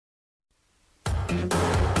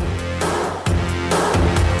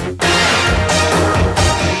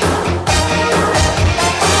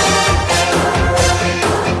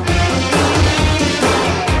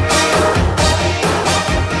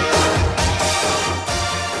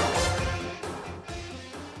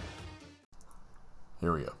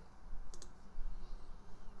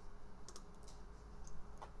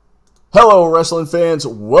Hello, wrestling fans.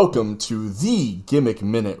 Welcome to the Gimmick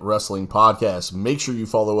Minute Wrestling Podcast. Make sure you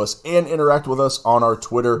follow us and interact with us on our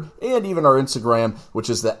Twitter and even our Instagram, which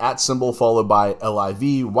is the @ symbol followed by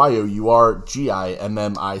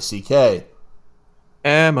LIVYOURGIMMICK.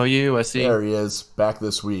 MOUSE. There he is, back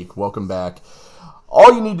this week. Welcome back.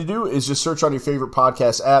 All you need to do is just search on your favorite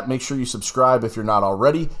podcast app. Make sure you subscribe if you're not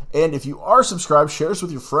already. And if you are subscribed, share us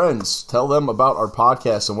with your friends. Tell them about our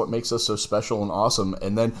podcast and what makes us so special and awesome.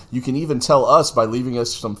 And then you can even tell us by leaving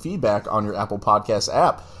us some feedback on your Apple Podcast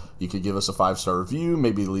app. You could give us a 5-star review,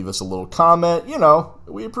 maybe leave us a little comment. You know,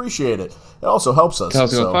 we appreciate it. It also helps us. Tell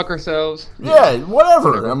us to go fuck ourselves. Yeah,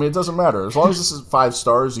 whatever. I mean, it doesn't matter. As long as this is 5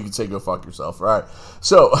 stars, you can say go fuck yourself. All right.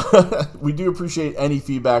 So, we do appreciate any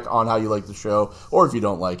feedback on how you like the show, or if you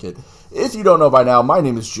don't like it. If you don't know by now, my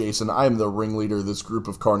name is Jason. I am the ringleader of this group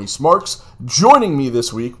of Carney Smarks. Joining me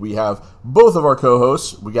this week, we have both of our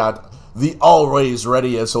co-hosts. We got the always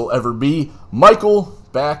ready as he'll ever be, Michael,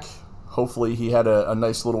 back. Hopefully he had a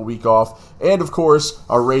nice little week off. And, of course,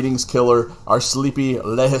 our ratings killer, our sleepy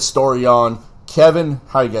Le Historian, Kevin.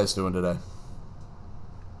 How you guys doing today?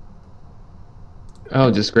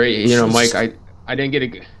 Oh, just great. You know, Mike, I didn't get a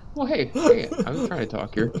good... Well, hey, I'm trying to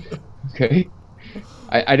talk here. Okay.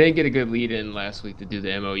 I didn't get a good lead in last week to do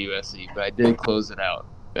the MOUSE, but I did close it out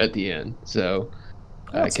at the end. So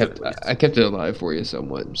I kept it alive for you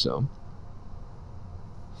somewhat. So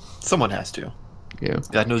Someone has to. yeah.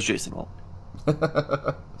 God knows Jason won't.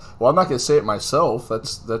 Well, I'm not going to say it myself.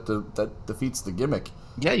 That defeats the gimmick.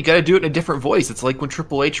 Yeah, you got to do it in a different voice. It's like when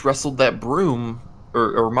Triple H wrestled that broom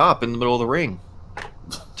or mop in the middle of the ring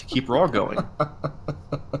to keep Raw going.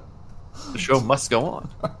 The show must go on.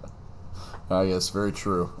 Yes, very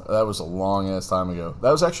true. That was a long-ass time ago.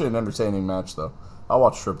 That was actually an entertaining match, though. I'll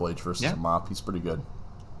watch Triple H versus a mop. He's pretty good.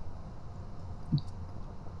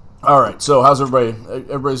 All right, so how's everybody?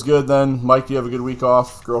 Everybody's good then? Mike, do you have a good week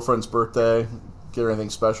off? Girlfriend's birthday? Get her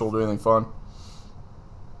anything special? Do anything fun?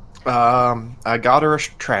 I got her a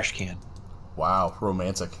trash can. Wow,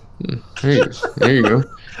 romantic. There you go.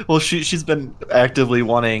 Well, she's been actively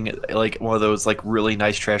wanting like one of those like really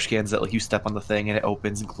nice trash cans that like you step on the thing and it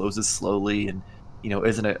opens and closes slowly, and you know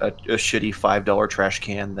isn't a shitty $5 trash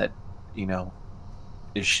can that you know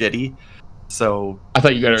is shitty. So I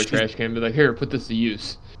thought you got her a trash can, but like, here, put this to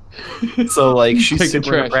use. So like she's Take the super into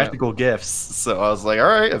trash practical gifts. So I was like, all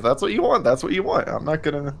right, if that's what you want, that's what you want. I'm not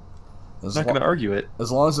gonna argue it.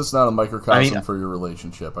 As long as it's not a microcosm for your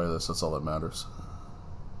relationship, I guess that's all that matters.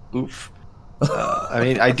 Oof. I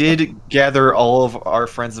mean, I did gather all of our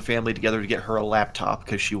friends and family together to get her a laptop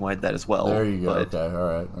because she wanted that as well. There you go. But, Okay.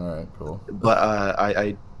 All right. Cool. But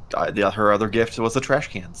her other gift was a trash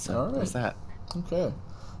can. So all right. there's that. Okay.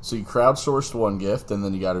 So you crowdsourced one gift, and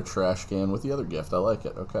then you got a trash can with the other gift. I like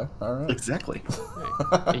it. Okay. All right. Exactly.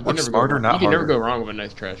 You can Smarter, not You can never harder. go wrong with a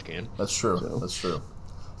nice trash can. That's true. So. That's true.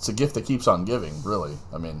 It's a gift that keeps on giving, really.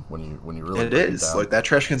 I mean, when you really It break is down. like that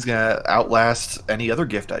trash can's gonna outlast any other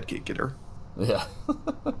gift I'd get her. Yeah.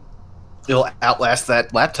 It'll outlast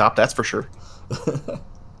that laptop, that's for sure.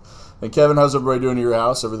 And Kevin, how's everybody doing at your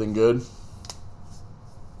house? Everything good?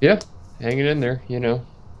 Yeah, hanging in there, you know.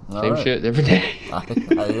 All Same right. shit every day. I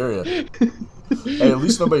hear you. Hey, at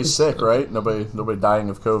least nobody's sick, right? Nobody dying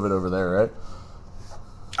of COVID over there, right?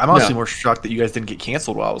 I'm honestly more shocked that you guys didn't get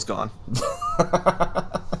canceled while I was gone.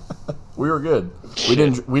 We were good. We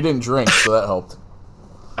didn't drink, so that helped.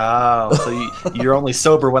 Oh, so you're only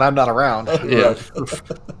sober when I'm not around. Yeah.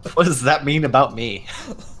 What does that mean about me?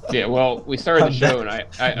 Yeah, well, we started the show, and I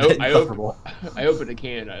Uncomfortable. opened a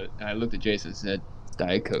can, and I looked at Jason and said,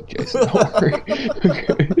 Diet Coke, Jason, don't worry.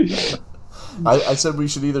 I said we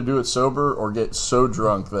should either do it sober or get so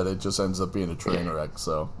drunk that it just ends up being a train wreck.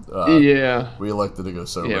 So Yeah. we elected to go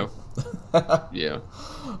sober. Yeah. Yeah.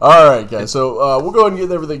 All right, guys. So we'll go ahead and get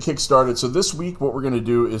everything kick-started. So this week, what we're going to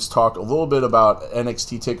do is talk a little bit about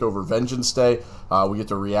NXT TakeOver Vengeance Day. We get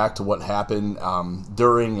to react to what happened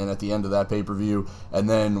during and at the end of that pay-per-view. And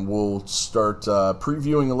then we'll start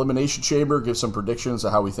previewing Elimination Chamber, give some predictions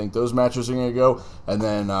of how we think those matches are going to go. And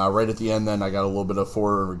then right at the end, then I got a little bit of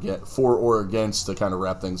for or against to kind of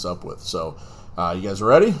wrap things up with. So you guys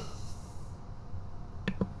ready?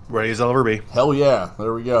 Ready as I'll ever be. Hell yeah.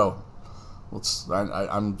 There we go.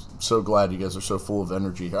 I'm so glad you guys are so full of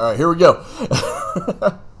energy. All right, here we go.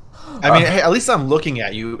 I mean, hey, at least I'm looking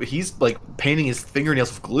at you. He's like painting his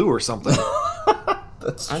fingernails with glue or something.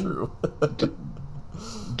 That's true.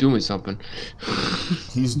 Doing something.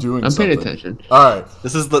 He's doing I'm something. paying attention. All right.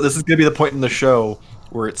 This is gonna be the point in the show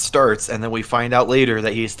where it starts, and then we find out later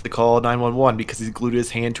that he has to call 911 because he's glued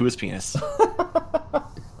his hand to his penis.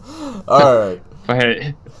 All right.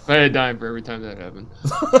 If I I had a dime for every time that happened.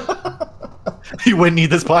 You wouldn't need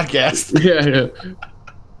this podcast. Yeah, I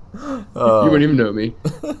know. You wouldn't even know me.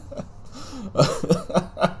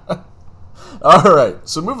 All right,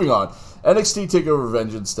 so moving on. NXT TakeOver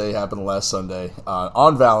Vengeance Day happened last Sunday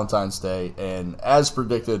on Valentine's Day, and as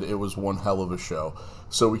predicted, it was one hell of a show.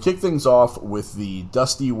 So we kick things off with the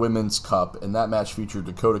Dusty Women's Cup, and that match featured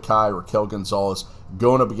Dakota Kai, Raquel Gonzalez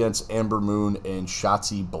going up against Amber Moon and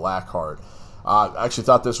Shotzi Blackheart. I actually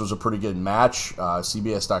thought this was a pretty good match.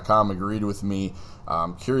 CBS.com agreed with me.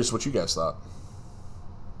 Curious what you guys thought.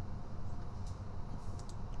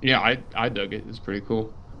 Yeah, I dug it. It's pretty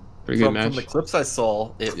cool. Pretty good match. From the clips I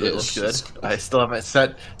saw, it looked good. I still haven't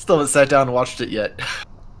sat down and watched it yet.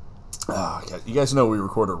 God, you guys know we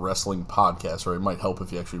record a wrestling podcast, right? It might help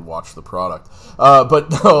if you actually watch the product.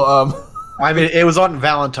 But no, I mean, it was on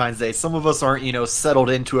Valentine's Day. Some of us aren't,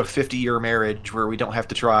 settled into a 50-year marriage where we don't have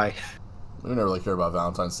to try. we never really cared about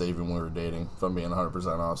Valentine's Day even when we were dating, if I'm being 100%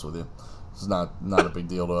 honest with you. It's not a big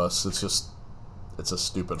deal to us. It's just, it's a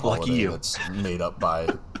stupid holiday that's made up by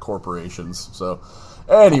corporations. So,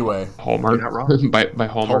 anyway, Hallmark. You're not wrong. by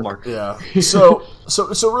Hallmark. yeah. So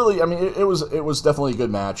really, I mean, it was definitely a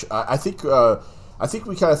good match. I think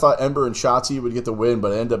we kind of thought Ember and Shotzi would get the win,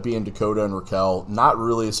 but it ended up being Dakota and Raquel. Not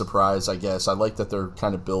really a surprise, I guess. I like that they're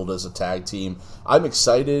kind of billed as a tag team. I'm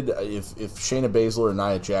excited if Shayna Baszler and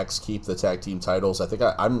Nia Jax keep the tag team titles. I think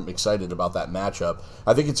I'm excited about that matchup.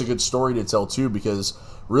 I think it's a good story to tell too, because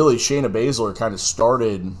really Shayna Baszler kind of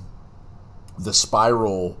started the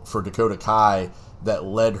spiral for Dakota Kai that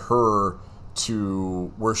led her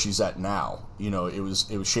to where she's at now. It was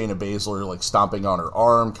Shayna Baszler like stomping on her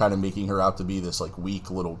arm, kind of making her out to be this like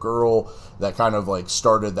weak little girl that kind of like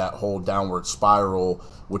started that whole downward spiral,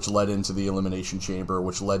 which led into the Elimination Chamber,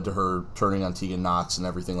 which led to her turning on Tegan Nox and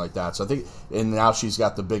everything like that. So I think, and now she's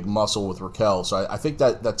got the big muscle with Raquel. So I think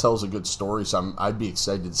that tells a good story. So I'd be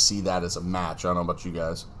excited to see that as a match. I don't know about you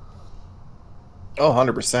guys. Oh,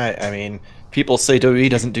 100%. I mean, people say WWE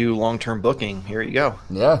doesn't do long-term booking. Here you go.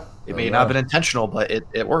 Yeah. It may not have been intentional, but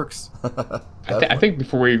it works. I think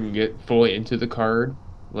before we even get fully into the card,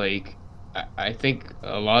 like, I think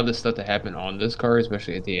a lot of the stuff that happened on this card,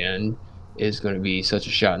 especially at the end, is going to be such a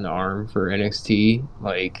shot in the arm for NXT.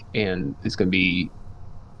 Like, and it's going to be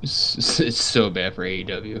it's so bad for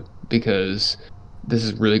AEW, because this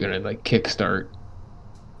is really going to like kickstart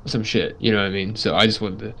some shit. You know what I mean? So I just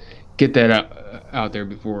wanted to get that out there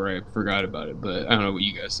before I forgot about it. But I don't know what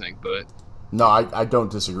you guys think, but. No, I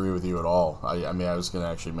don't disagree with you at all. I mean, I was going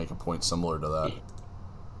to actually make a point similar to that.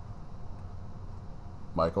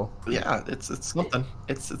 Michael? Yeah, it's something.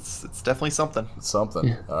 It's definitely something. It's something.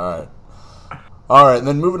 Yeah. All right, and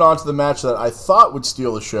then moving on to the match that I thought would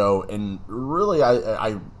steal the show, and really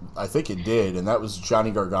I think it did, and that was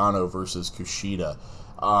Johnny Gargano versus Kushida.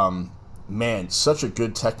 Man, such a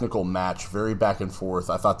good technical match, very back and forth.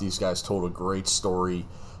 I thought these guys told a great story.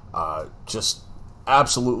 Just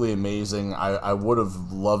absolutely amazing. I would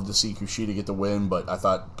have loved to see Kushida get the win, but I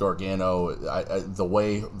thought Gargano,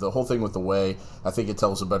 the whole thing with the way, I think it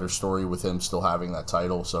tells a better story with him still having that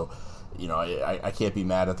title. So, I can't be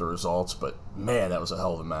mad at the results, but man, that was a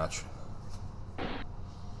hell of a match.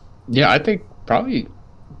 Yeah, I think probably,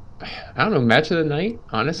 I don't know, match of the night,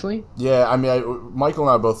 honestly. Yeah, I mean, Michael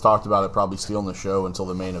and I both talked about it probably stealing the show until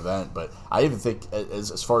the main event, but I even think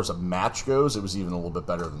as far as a match goes, it was even a little bit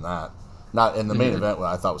better than that. Not in the main event, what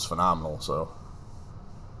I thought was phenomenal. So,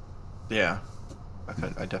 yeah,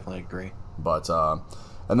 I definitely agree. But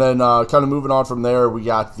and then kind of moving on from there, we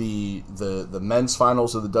got the men's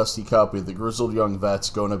finals of the Dusty Cup. We have the Grizzled Young Vets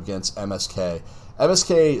going up against MSK.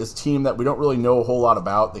 MSK is a team that we don't really know a whole lot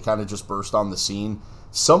about. They kind of just burst on the scene.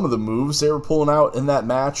 Some of the moves they were pulling out in that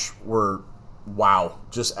match were, wow,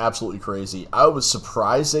 just absolutely crazy. I was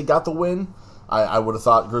surprised they got the win. I would have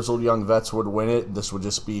thought Grizzled Young Vets would win it. This would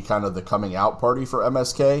just be kind of the coming out party for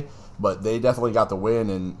MSK, but they definitely got the win.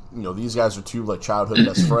 And these guys are two like childhood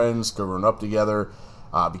best friends, growing up together,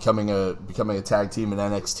 becoming a tag team in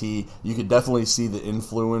NXT. You could definitely see the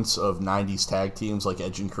influence of '90s tag teams like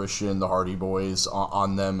Edge and Christian, the Hardy Boys,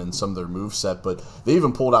 on them and some of their moveset. But they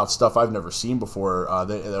even pulled out stuff I've never seen before.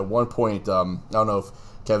 At one point, I don't know if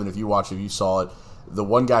Kevin, if you saw it, the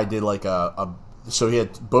one guy did like so he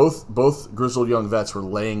had both Grizzled Young Vets were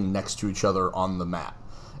laying next to each other on the mat,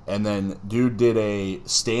 and then dude did a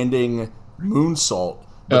standing moonsault,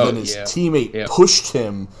 but then his teammate pushed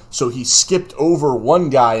him, so he skipped over one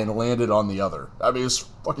guy and landed on the other. I mean, it's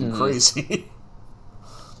fucking crazy.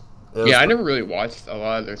 I never really watched a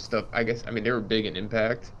lot of their stuff. I guess, I mean, they were big in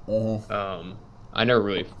Impact. I never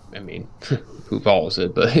really, I mean, who follows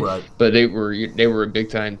it, but right. But they were a big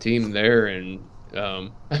time team there, and I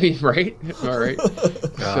mean, right? All right.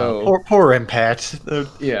 So poor Impact.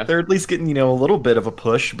 yeah. They're at least getting a little bit of a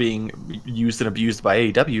push, being used and abused by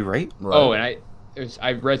AEW, right? Oh, and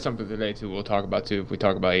I read something today too. We'll talk about too if we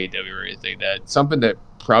talk about AEW or anything. That something that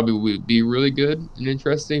probably would be really good and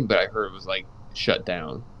interesting, but I heard it was like shut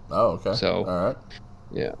down. Oh, okay. So all right.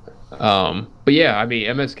 Yeah. But yeah, I mean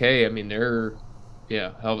MSK. I mean they're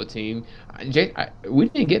hell of a team. We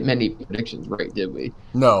didn't get many predictions right, did we?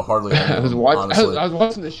 No, hardly. I was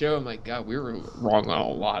watching the show. I'm like, God, we were wrong on a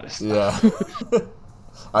lot of stuff. Yeah.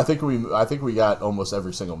 I think we got almost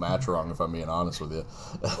every single match wrong, if I'm being honest with you.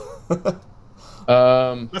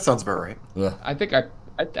 That sounds about right. Yeah. I think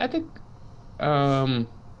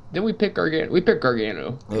then we picked Gargano. We picked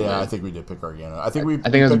Gargano. Yeah, I think we did pick Gargano. I think it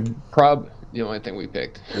was the only thing we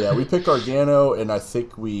picked. Yeah, we picked Gargano, and I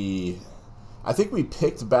think we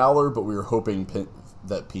picked Balor, but we were hoping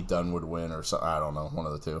that Pete Dunne would win, or something. I don't know, one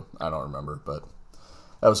of the two. I don't remember, but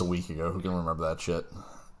that was a week ago. Who can remember that shit?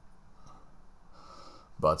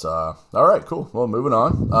 But all right, cool. Well, moving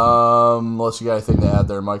on. Unless you got anything to add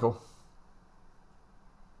there, Michael.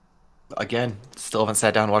 Again, still haven't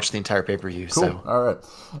sat down and watched the entire pay-per-view. Cool. So all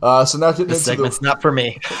right. So now getting this into segment's not for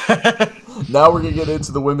me. Now we're gonna get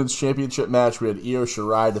into the women's championship match. We had Io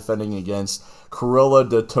Shirai defending against Carilla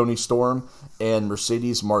de Toni Storm and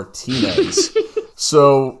Mercedes Martinez.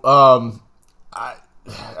 So, I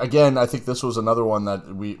think this was another one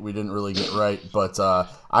that we didn't really get right, but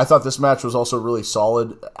I thought this match was also really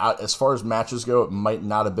solid. As far as matches go, it might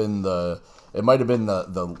have been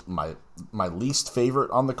my least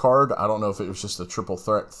favorite on the card. I don't know if it was just a triple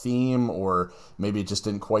threat theme or maybe it just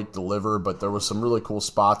didn't quite deliver, but there was some really cool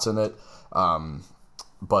spots in it.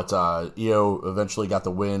 But Io eventually got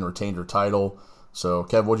the win, retained her title. So,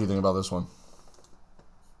 Kev, what do you think about this one?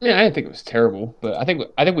 Yeah, I didn't think it was terrible, but I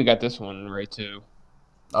think we got this one right too.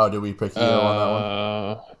 Oh, did we pick Io on that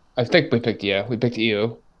one? I think we picked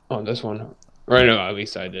Io on this one. Right, no, at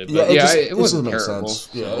least I did. But it wasn't make terrible.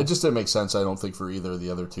 Sense. So. Yeah, it just didn't make sense. I don't think for either of the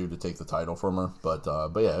other two to take the title from her. But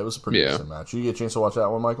yeah, it was a pretty decent match. You get a chance to watch that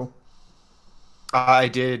one, Michael? I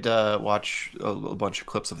did watch a bunch of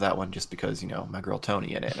clips of that one just because my girl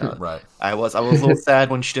Tony in it. Right. I was a little sad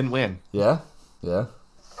when she didn't win. Yeah.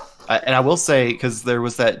 And I will say, because there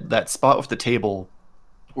was that spot with the table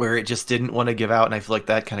where it just didn't want to give out, and I feel like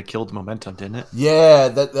that kind of killed the momentum, didn't it? Yeah,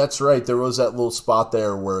 that's right. There was that little spot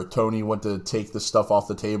there where Tony went to take the stuff off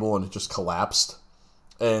the table and it just collapsed.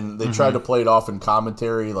 And they tried to play it off in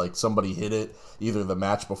commentary, like somebody hit it, either the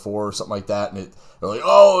match before or something like that, and they're like,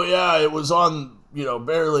 oh yeah, it was on,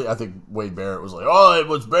 barely. I think Wade Barrett was like, oh, it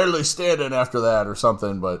was barely standing after that or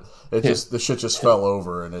something, but it the shit just fell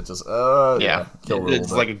over and it just killed it.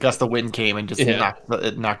 It's like a gust of wind came and just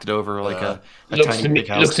knocked it over like a tiny big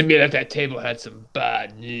house. Looks to me like that table had some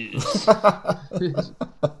bad news.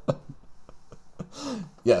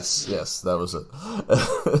 Yes, that was it.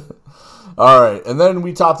 All right, and then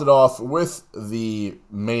we topped it off with the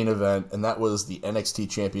main event, and that was the NXT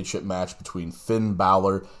Championship match between Finn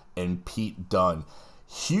Balor and Pete Dunne.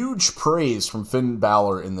 Huge praise from Finn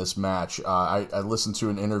Balor in this match. I listened to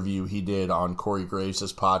an interview he did on Corey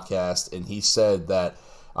Graves' podcast, and he said that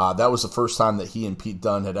that was the first time that he and Pete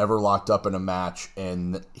Dunne had ever locked up in a match,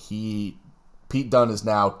 and Pete Dunne is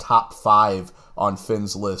now top 5 on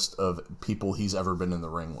Finn's list of people he's ever been in the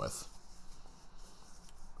ring with.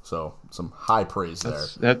 So some high praise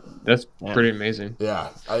there. That's pretty amazing. Yeah,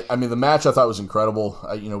 I mean the match I thought was incredible.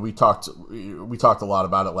 We talked a lot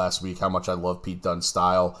about it last week. How much I love Pete Dunne's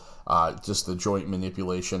style, just the joint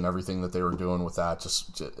manipulation, everything that they were doing with that.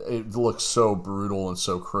 It looked so brutal and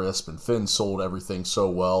so crisp. And Finn sold everything so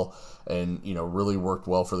well, and really worked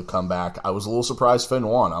well for the comeback. I was a little surprised Finn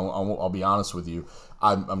won. I'll be honest with you.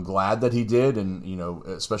 I'm glad that he did, and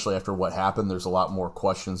especially after what happened, there's a lot more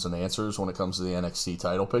questions than answers when it comes to the NXT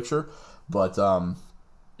title picture. But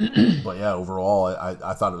yeah, overall,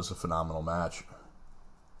 I thought it was a phenomenal match.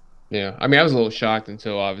 Yeah, I mean, I was a little shocked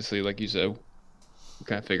until obviously, like you said, we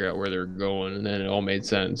kind of figure out where they're going, and then it all made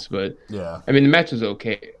sense. But yeah, I mean, the match was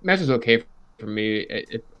okay. The match was okay for me.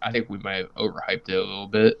 I think we might have overhyped it a little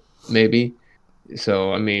bit, maybe.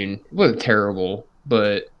 So I mean, it wasn't terrible,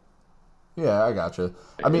 but. Yeah, I gotcha.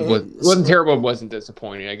 I mean, it wasn't terrible. It wasn't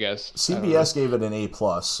disappointing, I guess. CBS gave it an A+,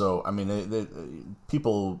 so I mean,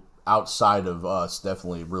 people outside of us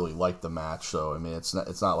definitely really liked the match. So I mean, it's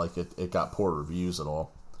not like it got poor reviews at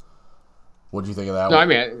all. What do you think of that? No,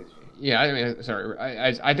 one? Sorry,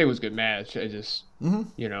 I think it was a good match. I just, No,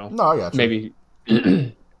 I got you. Maybe.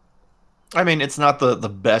 I mean, it's not the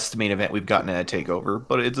best main event we've gotten in a takeover,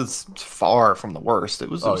 but it's far from the worst. It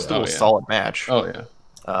was still a solid match. Oh yeah.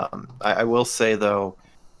 I will say, though,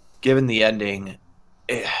 given the ending,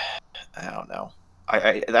 I don't know.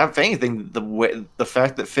 If anything, the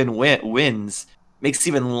fact that Finn wins makes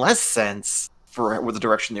even less sense for the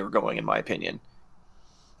direction they were going, in my opinion.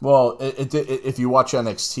 Well, if you watch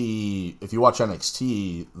NXT,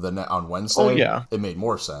 on Wednesday, it made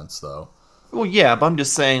more sense though. Well, yeah, but I'm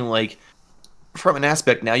just saying, like, from an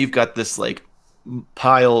aspect now, you've got this like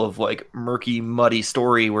pile of like murky, muddy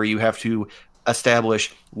story where you have to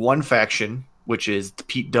establish one faction, which is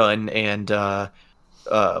Pete Dunne and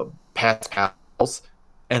Pat Pals,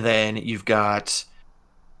 and then you've got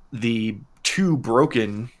the two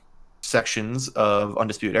broken sections of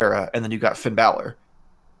Undisputed Era, and then you've got Finn Balor.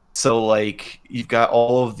 So like you've got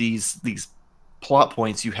all of these plot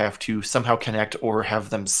points you have to somehow connect or have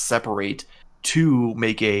them separate to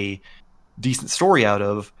make a decent story out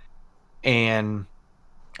of. And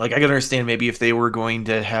like I can understand maybe if they were going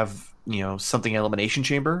to have, you know, something Elimination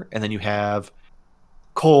Chamber, and then you have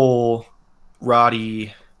Cole,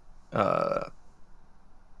 Roddy,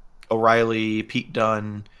 O'Reilly, Pete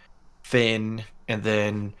Dunne, Finn, and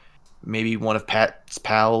then maybe one of Pat's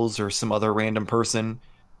pals or some other random person,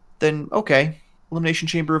 then okay, Elimination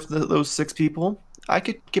Chamber of those 6 people, I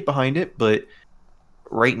could get behind it. But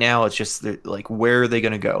right now it's just like, where are they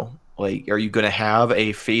going to go? Like, are you going to have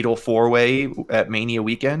a fatal 4-way at Mania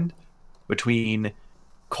weekend between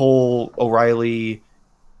Cole, O'Reilly,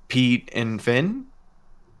 Pete, and Finn?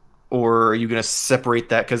 Or are you going to separate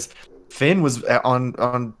that? Because Finn was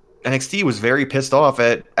on NXT was very pissed off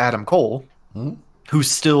at Adam Cole, who's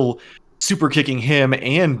still super kicking him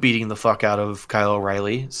and beating the fuck out of Kyle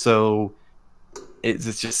O'Reilly. So it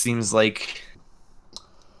just seems like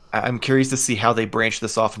I'm curious to see how they branch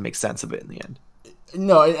this off and make sense of it in the end.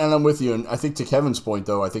 No, and I'm with you. And I think to Kevin's point,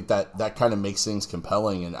 though, I think that kind of makes things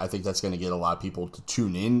compelling. And I think that's going to get a lot of people to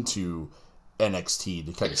tune into NXT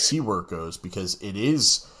to kind of see where it goes, because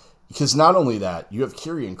not only that, you have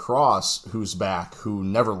Karrion Kross, who's back, who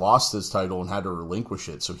never lost his title and had to relinquish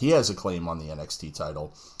it. So he has a claim on the NXT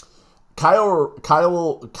title. Kyle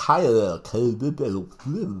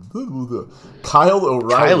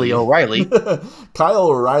O'Reilly. Kyle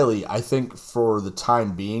O'Reilly, I think for the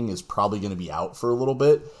time being, is probably going to be out for a little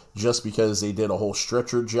bit, just because they did a whole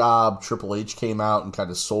stretcher job. Triple H came out and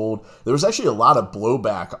kind of sold. There was actually a lot of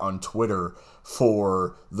blowback on Twitter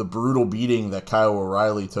for the brutal beating that Kyle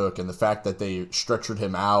O'Reilly took, and the fact that they stretchered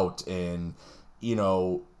him out, and, you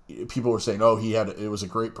know, people were saying, oh, it was a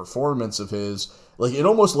great performance of his. Like, it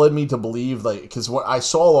almost led me to believe, like, because what I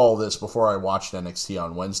saw all this before I watched NXT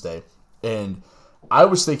on Wednesday, and I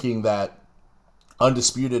was thinking that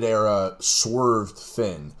Undisputed Era swerved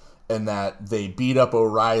Finn, and that they beat up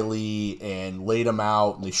O'Reilly and laid him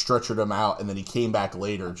out, and they stretchered him out, and then he came back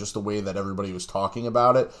later, just the way that everybody was talking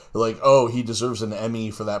about it. They're like, oh, he deserves an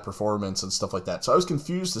Emmy for that performance and stuff like that. So I was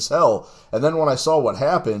confused as hell. And then when I saw what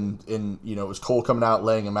happened, and, you know, it was Cole coming out,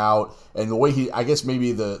 laying him out, and the way I guess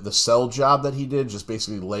maybe the sell job that he did, just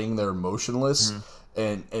basically laying there motionless,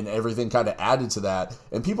 and everything kind of added to that.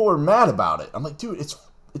 And people were mad about it. I'm like, dude, it's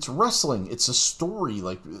wrestling. It's a story.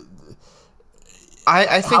 Like,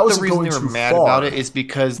 I think the reason they were mad about it is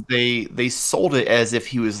because they sold it as if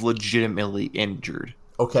he was legitimately injured.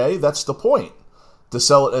 Okay, that's the point. To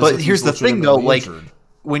sell it as but if here's he's the thing, though, like, injured.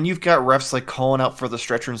 When you've got refs like calling out for the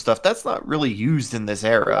stretcher and stuff, that's not really used in this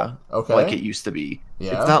era like it used to be.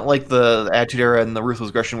 Yeah. It's not like the Attitude Era and the Ruthless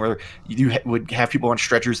Aggression where you would have people on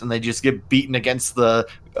stretchers and they just get beaten against the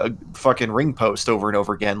fucking ring post over and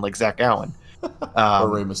over again, like Zach Allen. Or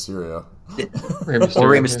Rey Mysterio. Or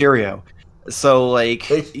Rey Mysterio. So, like,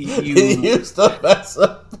 he used to mess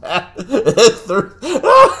up that.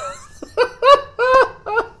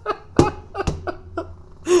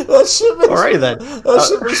 That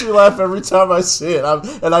shit makes me laugh every time I see it.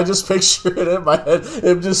 And I just picture it in my head,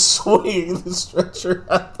 him just swinging the stretcher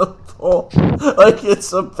at the pole like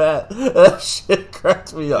it's a bat. That shit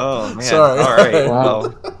cracked me up. Oh, man. Sorry. All right.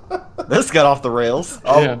 Wow. This got off the rails.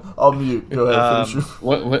 I'll mute. Go ahead. Finish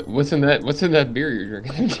what's in that beer you're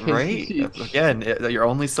drinking? Right? Again, you're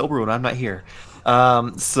only sober when I'm not here.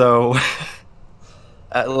 So...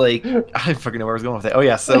 like, I didn't fucking know where I was going with that. Oh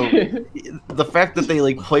yeah, so the fact that they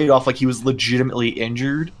like played off like he was legitimately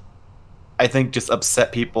injured, I think just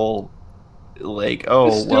upset people. Like, oh,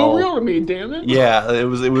 it's still real to me, damn it. Yeah, it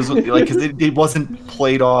was like, because it wasn't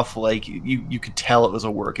played off like you could tell it was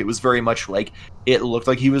a work. It was very much like it looked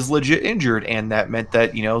like he was legit injured, and that meant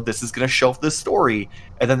that, you know, this is gonna shelf this story,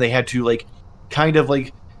 and then they had to like kind of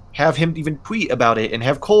like have him even tweet about it, and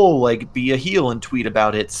have Cole like be a heel and tweet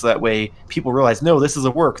about it, so that way people realize, no, this is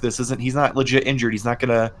a work. He's not legit injured. He's not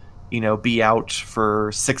gonna, you know, be out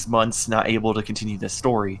for 6 months, not able to continue this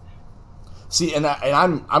story. See, and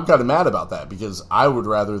I'm kind of mad about that because I would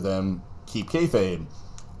rather them keep kayfabe,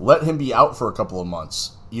 let him be out for a couple of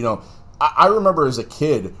months. You know, I remember as a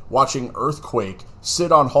kid watching Earthquake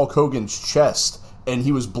sit on Hulk Hogan's chest, and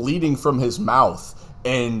he was bleeding from his mouth,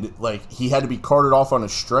 and like he had to be carted off on a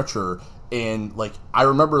stretcher, and like I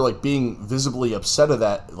remember like being visibly upset of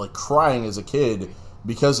that, like crying as a kid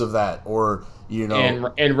because of that, or you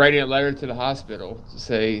know, and writing a letter to the hospital to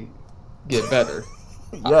say, "Get better."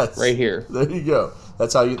 Yes, right here. There you go.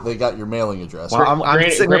 That's how they got your mailing address. Well,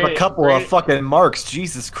 I'm sitting with a couple of fucking marks.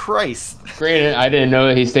 Jesus Christ. Granted, I didn't know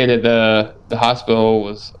that he stayed at the hospital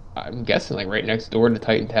was, I'm guessing, like right next door to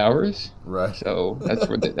Titan Towers. Right. So that's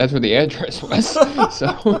where the address was. So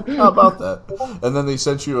how about that? And then they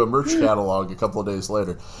sent you a merch catalog a couple of days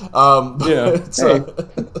later. Yeah.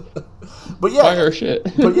 But yeah, buy our shit.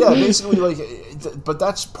 But yeah, basically, like, but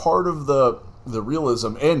that's part of the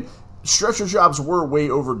realism. And stretcher jobs were way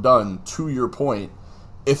overdone. To your point,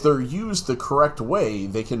 if they're used the correct way,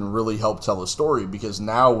 they can really help tell a story, because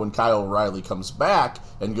now when Kyle O'Reilly comes back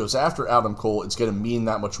and goes after Adam Cole, it's going to mean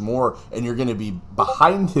that much more, and you're going to be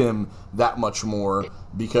behind him that much more,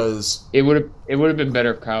 because it would have been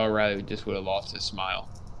better if Kyle O'Reilly just would have lost his smile.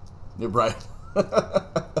 Right.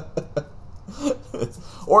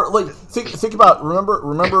 Or like think about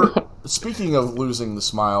remember speaking of losing the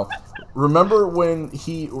smile, remember when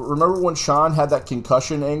Shawn had that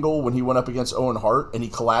concussion angle when he went up against Owen Hart and he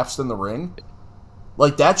collapsed in the ring?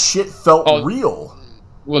 Like, that shit felt real.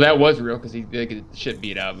 Well, that was real because he did get the shit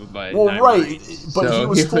beat out of him by. Well, right, but so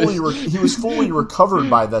he was fully recovered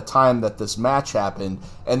by the time that this match happened,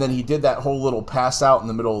 and then he did that whole little pass out in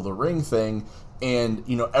the middle of the ring thing. And,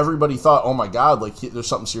 you know, everybody thought, oh my God, like, there's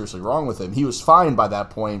something seriously wrong with him. He was fine by that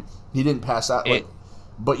point. He didn't pass out. Like,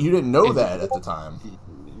 but you didn't know that at the time.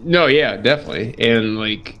 No, yeah, definitely.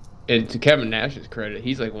 And to Kevin Nash's credit,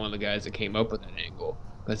 he's like one of the guys that came up with that angle.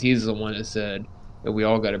 Because he's the one that said that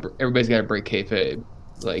everybody's got to break kayfabe.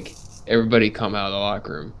 Like, everybody come out of the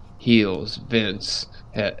locker room. Heels, Vince,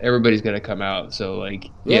 everybody's got to come out. So, like,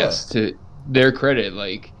 yes, to their credit,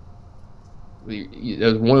 like, it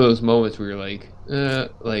was one of those moments where you're like,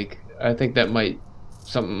 I think that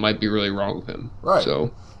something might be really wrong with him. Right.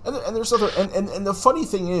 So, and there's other, and the funny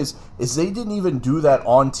thing is they didn't even do that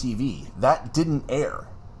on TV. That didn't air.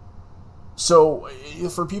 So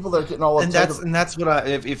for people that are getting all upset, and that's what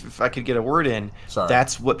if I could get a word in, sorry,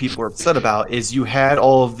 that's what people are upset about. Is you had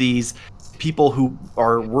all of these people who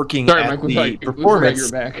are working at the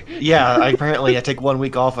performance. Yeah, apparently I take 1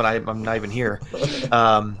 week off and I'm not even here.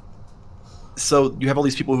 So you have all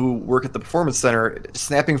these people who work at the Performance Center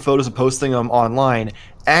snapping photos and posting them online,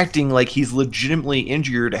 acting like he's legitimately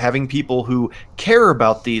injured, having people who care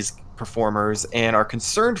about these performers and are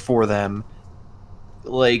concerned for them.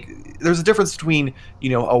 Like, there's a difference between, you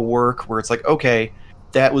know, a work where it's like, okay,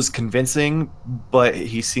 that was convincing, but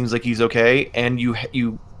he seems like he's okay, and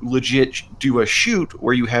you legit do a shoot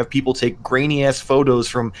where you have people take grainy-ass photos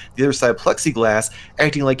from the other side of plexiglass,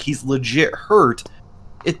 acting like he's legit hurt.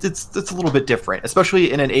 It's a little bit different,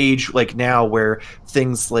 especially in an age like now where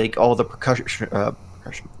things like all the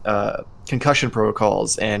concussion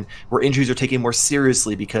protocols and where injuries are taken more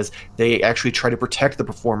seriously because they actually try to protect the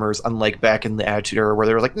performers, unlike back in the Attitude Era where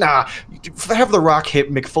they were like, nah, have The Rock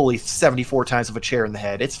hit Mick Foley 74 times with a chair in the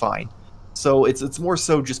head, it's fine. So it's more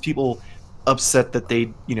so just people upset that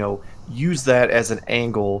they, you know, use that as an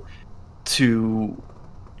angle to,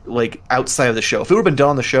 like, outside of the show. If it would have been done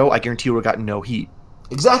on the show, I guarantee you would have gotten no heat.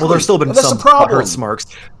 Exactly. Well, there's still been some hurt smarks,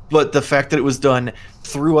 but the fact that it was done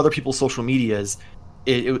through other people's social medias,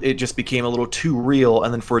 it just became a little too real,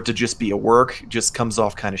 and then for it to just be a work just comes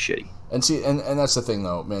off kind of shitty. And see, and that's the thing,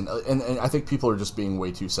 though, man. And I think people are just being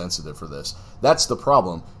way too sensitive for this. That's the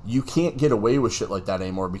problem. You can't get away with shit like that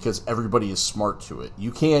anymore because everybody is smart to it.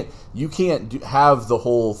 You can't have the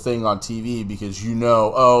whole thing on TV because you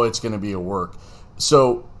know, oh, it's going to be a work.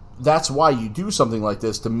 So that's why you do something like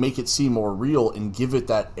this, to make it seem more real and give it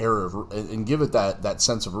that air of, and give it that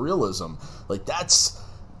sense of realism. Like, that's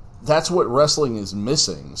what wrestling is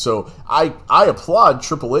missing. So I applaud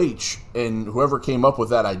Triple H and whoever came up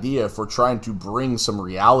with that idea for trying to bring some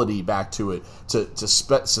reality back to it, to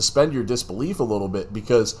suspend your disbelief a little bit.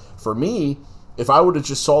 Because for me, if I would have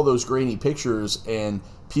just saw those grainy pictures and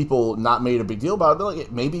people not made a big deal about it,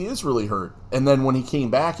 like, maybe he is really hurt. And then when he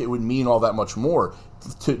came back, it would mean all that much more.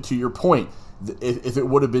 To your point, if it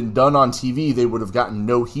would have been done on TV, they would have gotten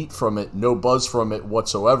no heat from it, no buzz from it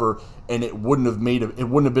whatsoever, and it wouldn't have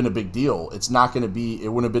been a big deal. It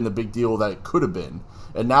wouldn't have been the big deal that it could have been.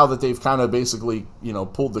 And now that they've kind of basically, you know,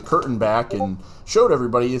 pulled the curtain back and showed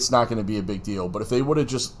everybody, it's not going to be a big deal. But if they would have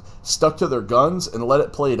just stuck to their guns and let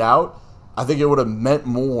it play it out, I think it would have meant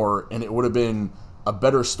more, and it would have been a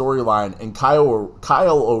better storyline, and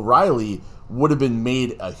Kyle O'Reilly would have been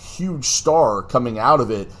made a huge star coming out of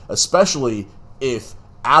it, especially if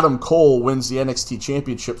Adam Cole wins the NXT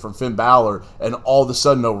Championship from Finn Balor, and all of a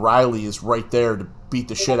sudden O'Reilly is right there to beat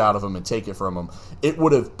the shit out of him and take it from him. It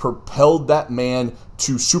would have propelled that man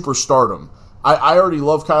to superstardom. I already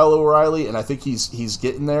love Kyle O'Reilly, and I think he's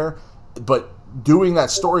getting there, but doing that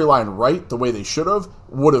storyline right, the way they should have,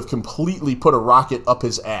 would have completely put a rocket up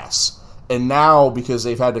his ass. And now, because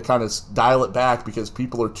they've had to kind of dial it back because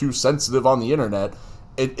people are too sensitive on the internet,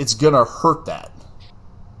 it's going to hurt that.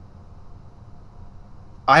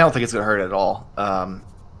 I don't think it's going to hurt at all.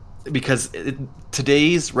 Because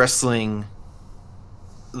today's wrestling,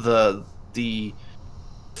 the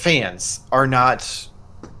fans are not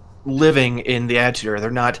living in the attitude era.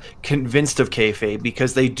 They're not convinced of kayfabe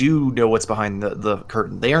because they do know what's behind the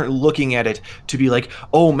curtain. They aren't looking at it to be like,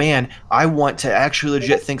 oh man, I want to actually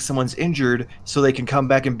legit think someone's injured so they can come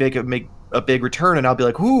back and make a big return, and I'll be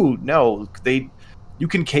like, ooh, no, you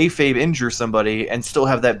can kayfabe injure somebody and still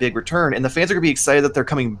have that big return, and the fans are going to be excited that they're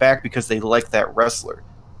coming back because they like that wrestler.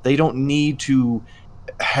 They don't need to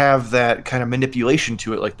have that kind of manipulation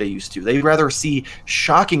to it like they used to. They'd rather see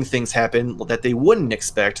shocking things happen that they wouldn't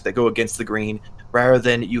expect that go against the grain, rather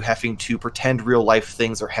than you having to pretend real life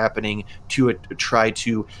things are happening to try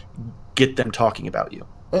to get them talking about you.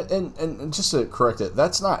 And just to correct it,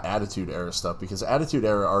 that's not Attitude Era stuff, because Attitude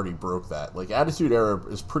Era already broke that. Like, Attitude Era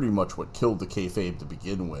is pretty much what killed the kayfabe to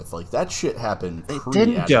begin with. Like, that shit happened It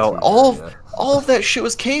didn't go. All of that shit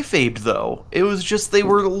was kayfabed, though. It was just they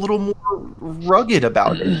were a little more rugged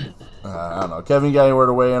about it. I don't know. Kevin, you got anywhere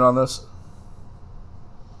to weigh in on this?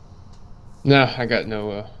 No, I got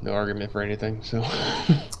no argument for anything, so...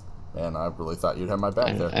 Man, I really thought you'd have my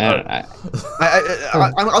back there.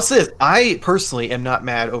 I'll say this. I personally am not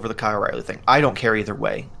mad over the Kyle O'Reilly thing. I don't care either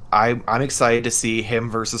way. I'm excited to see him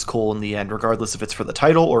versus Cole in the end, regardless if it's for the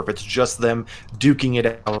title or if it's just them duking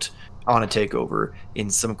it out on a takeover in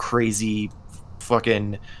some crazy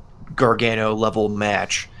fucking Gargano-level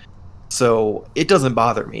match. So it doesn't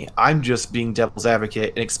bother me. I'm just being devil's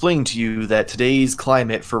advocate and explaining to you that today's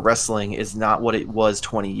climate for wrestling is not what it was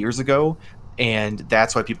 20 years ago. And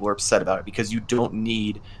that's why people are upset about it, because you don't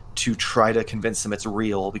need to try to convince them it's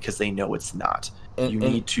real because they know it's not. You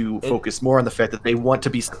need to focus more on the fact that they want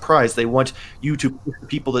to be surprised. They want you to push the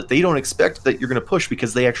people that they don't expect that you're going to push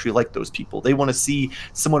because they actually like those people. They want to see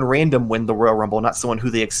someone random win the Royal Rumble, not someone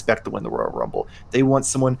who they expect to win the Royal Rumble. They want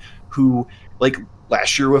someone who, like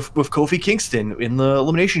last year with Kofi Kingston in the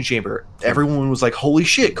Elimination Chamber, everyone was like, holy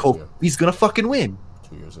shit, Kofi's going to fucking win.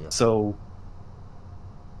 2 years ago. So...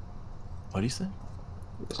 What do you say?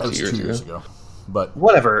 That was 2 years ago. But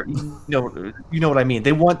whatever, you know what I mean.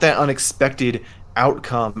 They want that unexpected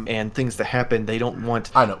outcome and things to happen. They don't want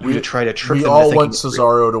you to try to trick them. We all want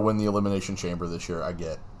Cesaro to win the Elimination Chamber this year. I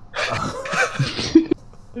get.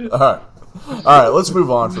 All right. Let's move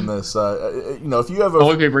on from this. If you have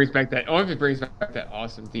only if it brings back that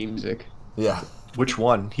awesome theme music. Yeah. Which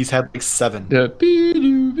one? He's had like 7.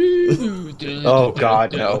 Oh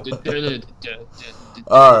God, no.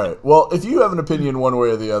 All right. Well, if you have an opinion one way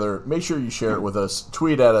or the other, make sure you share it with us.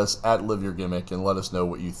 Tweet at us at LiveYourGimmick and let us know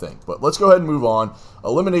what you think. But let's go ahead and move on.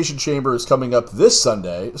 Elimination Chamber is coming up this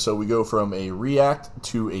Sunday, so we go from a react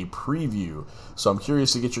to a preview. So I'm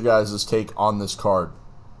curious to get your guys' take on this card.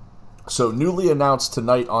 So newly announced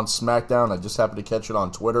tonight on SmackDown, I just happened to catch it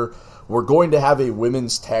on Twitter, we're going to have a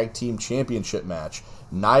women's tag team championship match.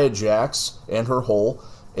 Nia Jax and her Hole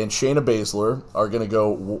and Shayna Baszler are going to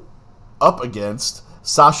go up against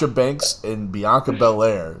Sasha Banks and Bianca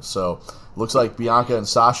Belair. So looks like Bianca and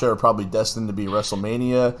Sasha are probably destined to be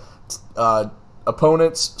WrestleMania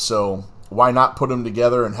opponents. So why not put them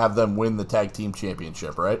together and have them win the tag team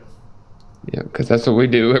championship, right? Yeah, because that's what we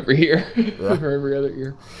do every year, or every other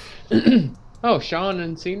year. Oh, Shawn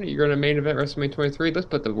and Cena, you're going to main event WrestleMania 23? Let's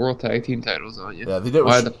put the World Tag Team titles on you. Yeah, they did.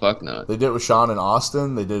 Why the fuck not? They did it with Shawn and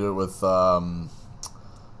Austin. They did it with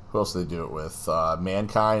who else did they do it with?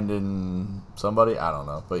 Mankind and somebody? I don't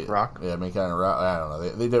know. But Rock? Yeah, Mankind and Rock. I don't know.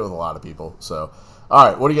 They did it with a lot of people. So, all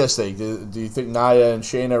right, what do you guys think? Do you think Nia and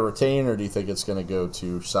Shayna retain, or do you think it's going to go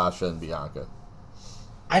to Sasha and Bianca?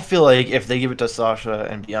 I feel like if they give it to Sasha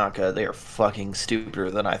and Bianca, they are fucking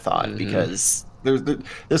stupider than I thought, because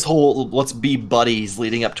this whole let's be buddies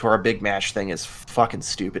leading up to our big match thing is fucking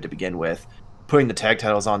stupid to begin with. Putting the tag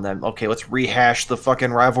titles on them, okay, let's rehash the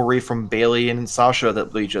fucking rivalry from Bayley and Sasha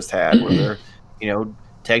that we just had, where they're,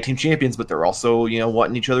 tag team champions, but they're also,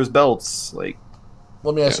 wanting each other's belts. Like,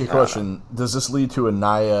 let me ask you a question. Does this lead to a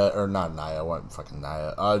Nia, or not Nia, what fucking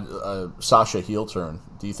Nia, Sasha heel turn?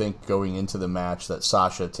 Do you think going into the match that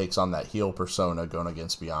Sasha takes on that heel persona going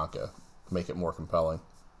against Bianca, make it more compelling?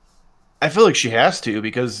 I feel like she has to,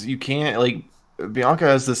 because you can't, like, Bianca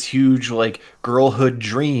has this huge, like, girlhood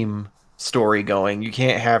dream story going. You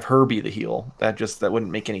can't have her be the heel. That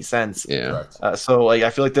wouldn't make any sense. Yeah. So, like, I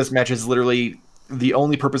feel like this match is literally, the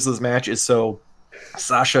only purpose of this match is so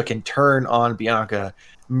Sasha can turn on Bianca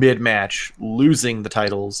mid-match, losing the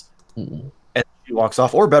titles, and she walks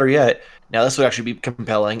off. Or better yet, now this would actually be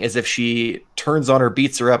compelling, is if she turns on her,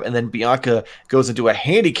 beats her up, and then Bianca goes into a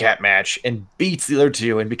handicap match and beats the other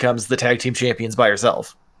two and becomes the tag team champions by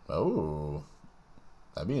herself. Oh,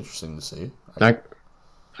 that'd be interesting to see. I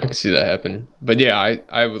can see that happening. But yeah,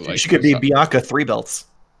 I would like. She could be Bianca 3 belts.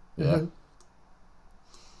 Yeah.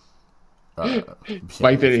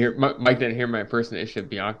 Mike didn't hear my impersonation of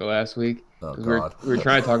Bianca last week. Oh, we God. were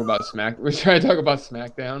trying to talk about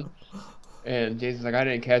SmackDown, and Jason's like, I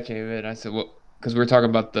didn't catch any of it. I said, well, because we were talking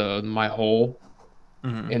about my hole,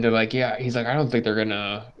 and they're like, yeah. He's like, I don't think they're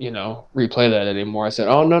gonna, replay that anymore. I said,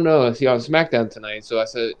 oh no, it's on SmackDown tonight. So I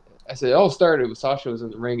said, it all started with Sasha was in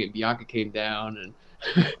the ring and Bianca came down, and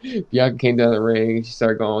Bianca came down the ring and she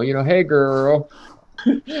started going, hey girl.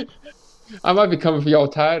 I might be coming for your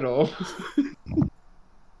title.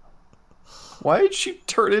 Why did she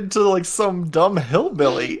turn into like some dumb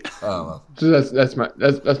hillbilly? I don't know. So that's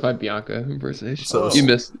my Bianca impersonation. So you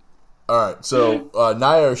missed. All right. So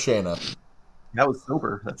Nia or Shayna? That was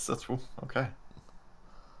sober. That's okay.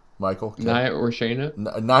 Michael. Okay. Nia or Shayna?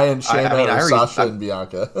 Nia and Shayna, or Sasha and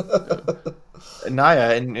Bianca?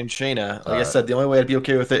 Nia and Shayna. Like I said, the only way I'd be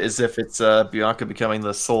okay with it is if it's Bianca becoming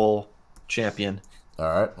the sole champion. All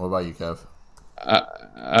right. What about you, Kev?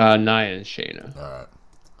 Nia and Shayna. All right.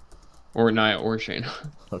 Or Nia or Shayna.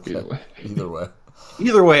 Okay. Either way.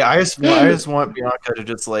 Either way, I just want Bianca to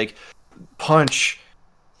just like punch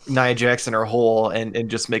Nia Jax in her hole and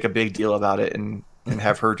just make a big deal about it and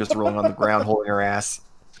have her just rolling on the ground holding her ass,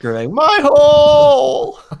 screaming, "My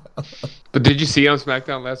hole!" But did you see on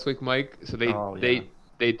SmackDown last week, Mike? So they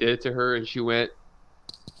did it to her and she went.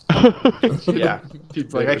 Yeah,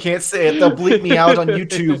 it's like, I can't say it. They'll bleep me out on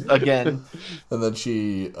YouTube again. And then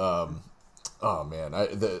she, oh man,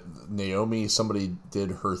 Naomi. Somebody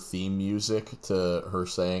did her theme music to her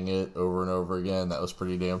saying it over and over again. That was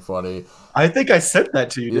pretty damn funny. I think I sent that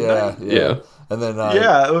to you. Yeah. And then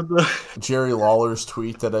yeah, Jerry Lawler's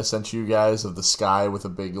tweet that I sent you guys of the sky with a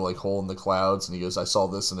big like hole in the clouds, and he goes, "I saw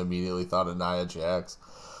this and immediately thought of Nia Jax."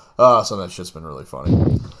 So that shit's been really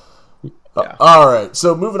funny. Yeah. All right,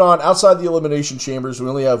 so moving on. Outside the Elimination Chambers, we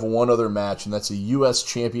only have one other match, and that's a U.S.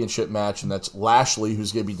 Championship match, and that's Lashley,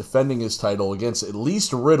 who's going to be defending his title against at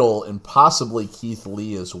least Riddle and possibly Keith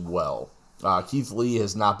Lee as well. Keith Lee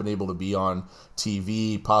has not been able to be on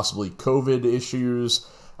TV, possibly COVID issues,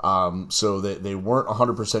 so that they weren't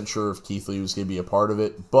 100% sure if Keith Lee was going to be a part of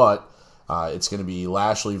it, but it's going to be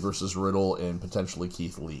Lashley versus Riddle and potentially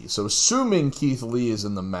Keith Lee. So assuming Keith Lee is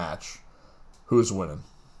in the match, who's winning?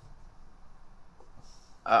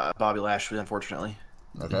 Bobby Lashley, unfortunately.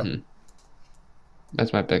 Okay. Mm-hmm.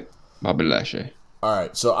 That's my pick, Bobby Lashley. All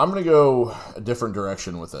right, so I'm going to go a different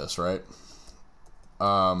direction with this, right?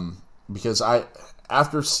 Because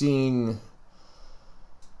after seeing,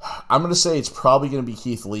 I'm going to say it's probably going to be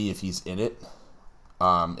Keith Lee if he's in it.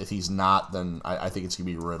 If he's not, then I think it's going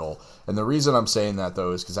to be Riddle. And the reason I'm saying that,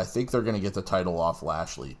 though, is because I think they're going to get the title off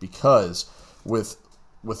Lashley. Because with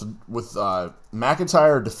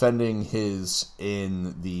McIntyre defending his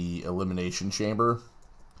in the Elimination Chamber,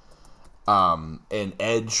 and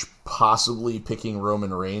Edge possibly picking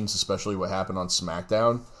Roman Reigns, especially what happened on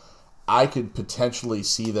SmackDown, I could potentially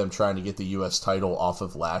see them trying to get the U.S. title off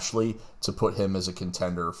of Lashley to put him as a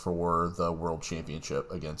contender for the World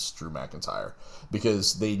Championship against Drew McIntyre.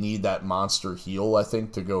 Because they need that monster heel, I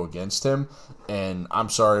think, to go against him. And I'm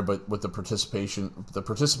sorry, but with the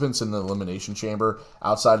participants in the Elimination Chamber,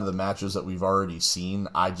 outside of the matches that we've already seen,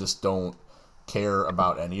 I just don't care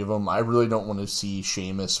about any of them. I really don't want to see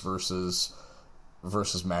Sheamus versus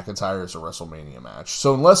McIntyre as a WrestleMania match.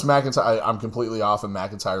 So unless McIntyre, I'm completely off and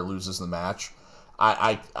McIntyre loses the match,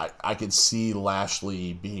 I could see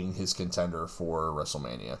Lashley being his contender for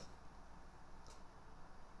WrestleMania.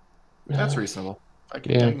 That's reasonable. I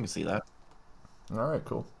can see that. All right,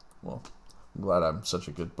 cool. Well, I'm glad I'm such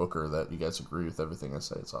a good booker that you guys agree with everything I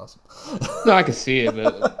say. It's awesome. No, I can see it,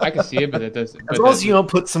 but it does. As long as you don't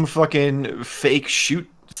put some fucking fake shoot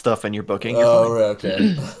stuff in your booking. Oh, right,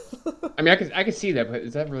 okay. I mean, I can see that, but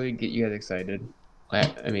does that really get you guys excited?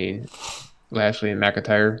 I mean, Lashley and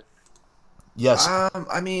McIntyre. Yes.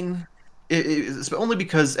 I mean, It's only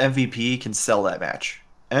because MVP can sell that match.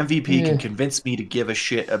 MVP can convince me to give a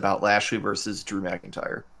shit about Lashley versus Drew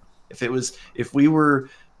McIntyre. If we were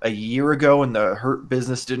a year ago and the Hurt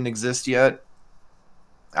Business didn't exist yet,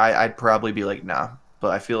 I'd probably be like, nah.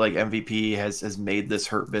 But I feel like MVP has made this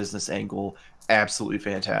Hurt Business angle absolutely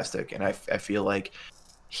fantastic, and I feel like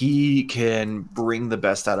he can bring the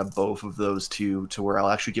best out of both of those two to where I'll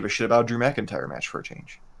actually give a shit about Drew McIntyre match for a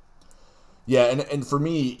change. Yeah, and for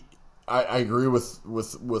me, I agree with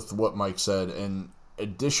what Mike said. In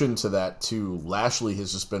addition to that, too, Lashley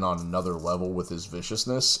has just been on another level with his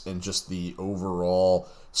viciousness and just the overall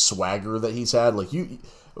swagger that he's had. Like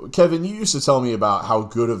Kevin, you used to tell me about how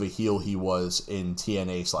good of a heel he was in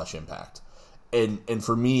TNA/Impact, and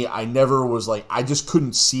for me, I never was like, I just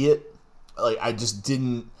couldn't see it. Like I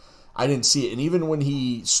didn't see it. And even when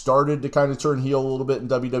he started to kind of turn heel a little bit in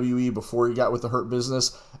WWE before he got with the Hurt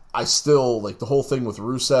Business, I still, like, the whole thing with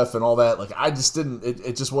Rusev and all that, like, I just didn't,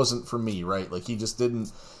 it just wasn't for me, right? Like, he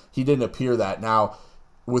didn't appear that. Now,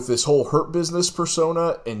 with this whole Hurt Business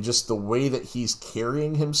persona and just the way that he's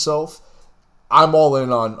carrying himself, I'm all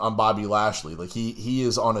in on Bobby Lashley. Like, he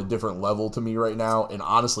is on a different level to me right now, and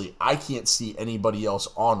honestly, I can't see anybody else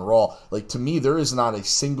on Raw. Like, to me, there is not a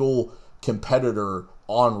single competitor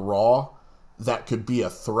on Raw that could be a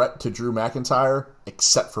threat to Drew McIntyre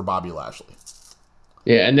except for Bobby Lashley.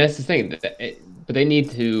 Yeah, and that's the thing. But they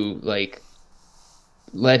need to, like,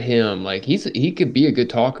 let him, like, he could be a good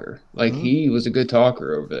talker. Like, he was a good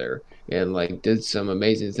talker over there and, like, did some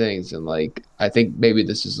amazing things. And, like, I think maybe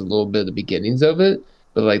this is a little bit of the beginnings of it.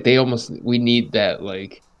 But, like, we need that,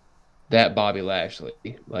 like, that Bobby Lashley.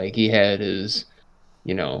 Like, he had his,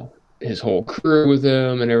 his whole crew with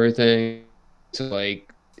him and everything. So,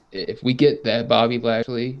 like, if we get that Bobby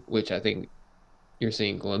Lashley, which I think you're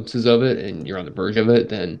seeing glimpses of it and you're on the verge of it,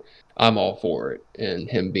 then I'm all for it. And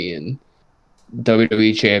him being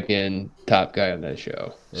WWE champion, top guy on that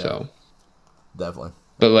show. Yeah, so definitely.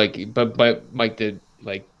 But Mike did,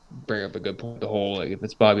 like, bring up a good point. The whole, like, if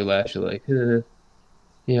it's Bobby Lashley, like,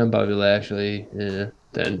 yeah, I'm Bobby Lashley,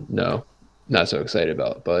 then no, not so excited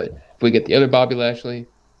about it. But if we get the other Bobby Lashley,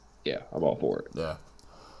 yeah, I'm all for it. Yeah.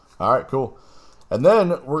 All right, cool. And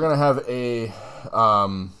then we're gonna have the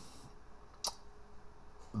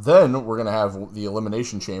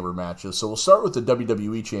Elimination Chamber matches. So we'll start with the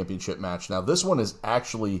WWE Championship match. Now, this one is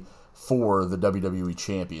actually for the WWE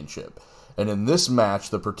Championship. And in this match,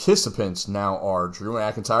 the participants now are Drew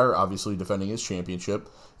McIntyre, obviously defending his championship.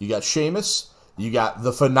 You got Sheamus. You got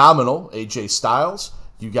the phenomenal AJ Styles.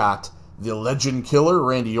 You got the legend killer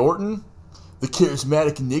Randy Orton. The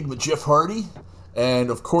charismatic enigma Jeff Hardy. And,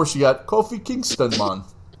 of course, you got Kofi Kingston, man,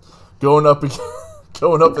 going up in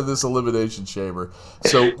this Elimination Chamber.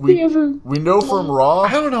 So we know from Raw.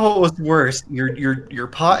 I don't know what was worse, your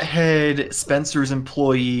pothead Spencer's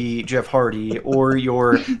employee Jeff Hardy, or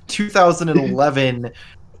your 2011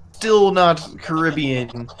 still not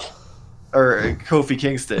Caribbean or Kofi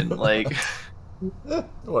Kingston. Like,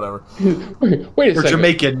 whatever. Wait a second. Or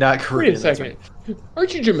Jamaican, not Caribbean. Wait a second.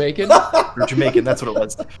 Aren't you Jamaican? Or Jamaican, that's what it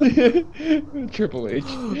was. Triple H.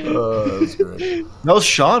 Oh, that's great. That was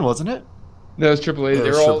Sean, wasn't it? No, it was Triple H. Yeah, They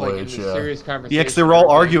were all, Triple like, in H, a yeah. serious conversation. Yeah, because they were all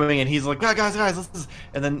arguing, and he's like, guys, let's.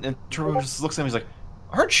 And Triple H just looks at him, he's like,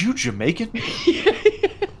 aren't you Jamaican?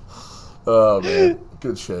 Oh, man.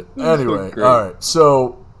 Good shit. Anyway, all right.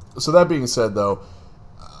 So that being said, though,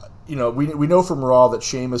 we know from Raw that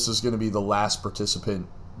Sheamus is going to be the last participant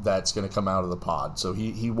that's going to come out of the pod. So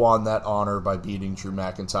he won that honor by beating Drew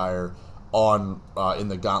McIntyre in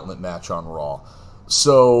the gauntlet match on Raw.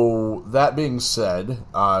 So that being said,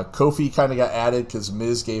 Kofi kind of got added because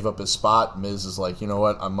Miz gave up his spot. Miz is like, you know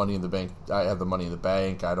what? I'm Money in the Bank. I have the Money in the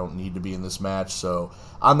Bank. I don't need to be in this match, so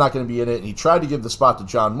I'm not going to be in it. And he tried to give the spot to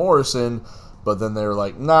John Morrison, but then they were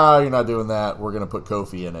like, nah, you're not doing that. We're going to put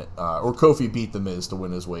Kofi in it. Or Kofi beat the Miz to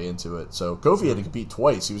win his way into it. So Kofi had to compete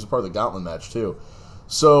twice. He was a part of the gauntlet match too.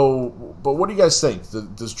 So, but what do you guys think?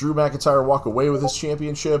 Does Drew McIntyre walk away with his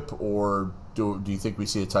championship, or do you think we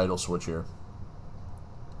see a title switch here?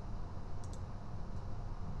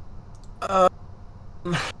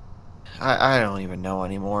 I don't even know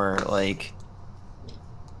anymore. Like,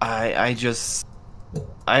 I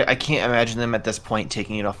can't imagine them at this point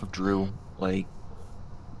taking it off of Drew. Like,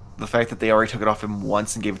 the fact that they already took it off him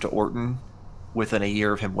once and gave it to Orton within a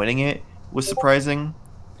year of him winning it was surprising.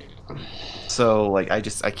 So, like, I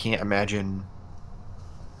can't imagine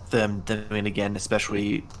them doing it again,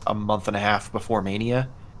 especially a month and a half before Mania.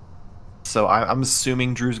 So I'm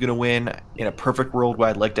assuming Drew's going to win. In a perfect world, what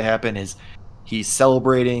I'd like to happen is he's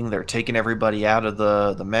celebrating, they're taking everybody out of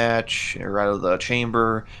the match or out of the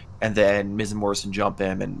chamber, and then Miz and Morrison jump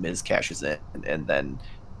him, and Miz cashes in, and then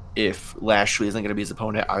if Lashley isn't going to be his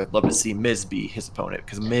opponent, I'd love to see Miz be his opponent,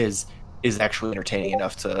 because Miz is actually entertaining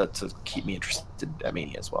enough to keep me interested at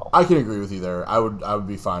Mania as well. I can agree with you there. I would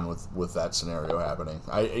be fine with that scenario happening.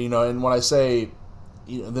 And when I say,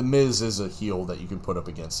 the Miz is a heel that you can put up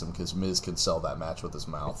against him, because Miz can sell that match with his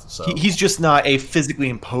mouth. So he's just not a physically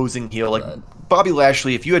imposing heel like Right. Bobby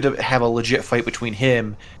Lashley. If you had to have a legit fight between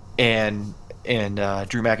him and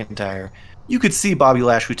Drew McIntyre, you could see Bobby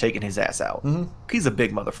Lashley taking his ass out. Mm-hmm. He's a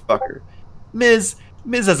big motherfucker. Miz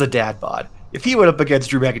has a dad bod. If he went up against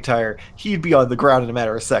Drew McIntyre, he'd be on the ground in a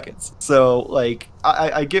matter of seconds. So, like,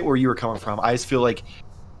 I get where you were coming from. I just feel like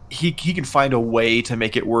he can find a way to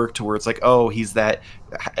make it work to where it's like, oh, he's that,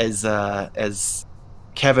 as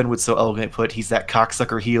Kevin would so elegantly put, he's that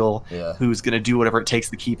cocksucker heel Yeah. who's going to do whatever it takes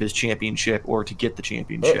to keep his championship or to get the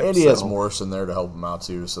championship. And he has Morrison there to help him out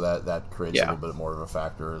too, so that creates a Yeah. little bit more of a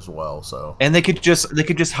factor as well. So And they could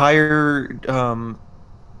just hire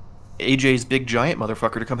AJ's big giant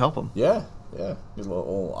motherfucker to come help him. yeah, get a little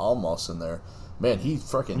old Almos in there. Man, he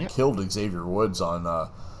freaking killed Xavier Woods on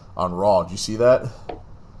Raw. Did you see that?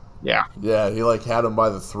 Yeah. Yeah, he had him by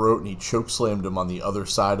the throat and he chokeslammed him on the other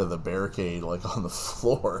side of the barricade, on the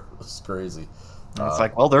floor. It was crazy. And it's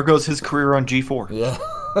like, well, there goes his career on G4. Yeah.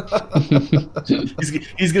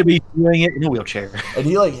 He's going to be doing it in a wheelchair. And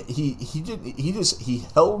he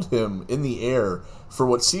held him in the air for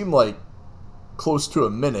what seemed like close to a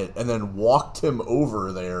minute, and then walked him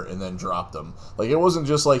over there and then dropped him. It wasn't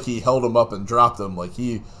just like he held him up and dropped him.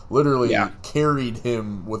 He literally carried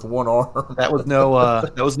him with one arm. That was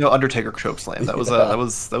no Undertaker chokeslam.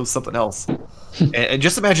 That was something else. And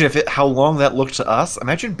just imagine how long that looked to us.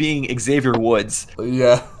 Imagine being Xavier Woods.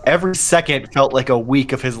 Yeah. Every second felt like a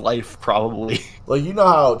week of his life, probably. You know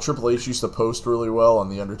how Triple H used to post really well on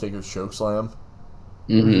the Undertaker's chokeslam?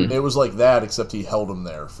 Mm-hmm. It was like that, except he held him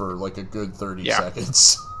there for a good 30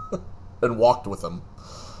 seconds and walked with him.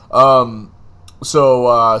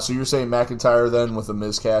 So you're saying McIntyre then with a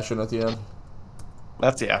Miz cash in at the end?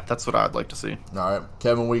 That's what I'd like to see. All right,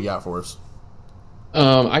 Kevin, what you got for us?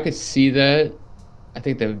 I could see that. I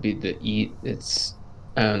think that would be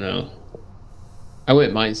I don't know. I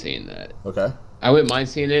wouldn't mind seeing that. Okay. I wouldn't mind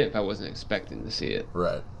seeing it if I wasn't expecting to see it.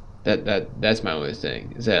 Right. That's my only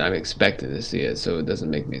thing, is that I'm expecting to see it, so it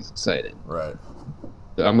doesn't make me as excited. Right.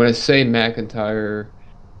 So I'm gonna say McIntyre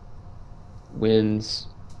wins,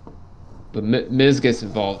 but Miz gets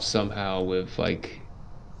involved somehow with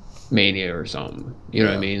Mania or something. You know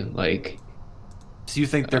what I mean? So you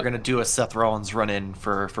think they're gonna do a Seth Rollins run in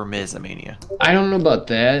for Miz at Mania? I don't know about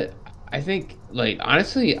that. I think,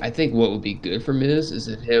 honestly, I think what would be good for Miz is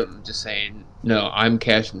if him just saying, no, I'm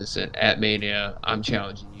cashing this in at Mania. I'm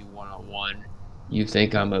challenging you one-on-one. You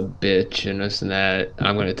think I'm a bitch and this and that.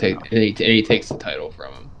 I'm going to take... And he takes the title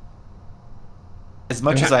from him. As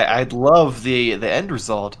much as I'd love the end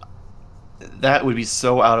result, that would be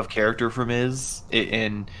so out of character for Miz.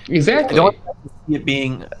 And Exactly. I don't see it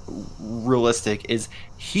being realistic. Is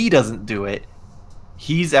he doesn't do it.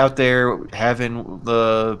 He's out there having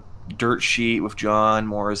the dirt sheet with John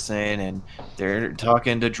Morrison, and they're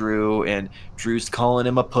talking to Drew, and Drew's calling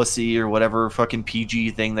him a pussy or whatever fucking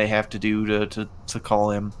PG thing they have to do to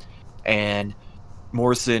call him, and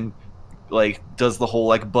Morrison does the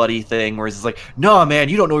whole buddy thing where he's like, "No, man,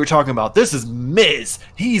 you don't know what you're talking about. This is Miz.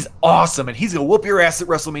 He's awesome, and he's gonna whoop your ass at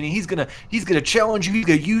WrestleMania. He's gonna challenge you. He's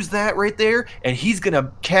gonna use that right there, and he's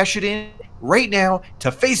gonna cash it in right now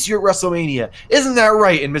to face you at WrestleMania. Isn't that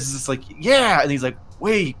right?" And Miz is just like, "Yeah," and he's like,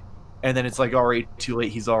 "Wait." And then it's already too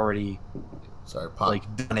late. He's already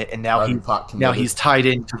done it, and now he's tied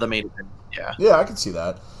into the main event. Yeah, yeah, I can see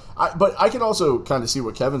that. But I can also kind of see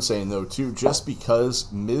what Kevin's saying though too. Just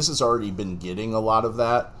because Miz has already been getting a lot of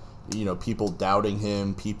that, people doubting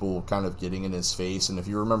him, people kind of getting in his face. And if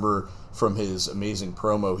you remember from his amazing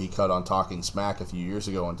promo he cut on Talking Smack a few years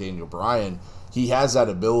ago on Daniel Bryan, he has that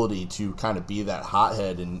ability to kind of be that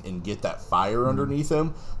hothead and get that fire underneath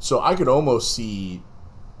him. So I could almost see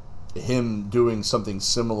him doing something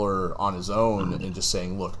similar on his own and just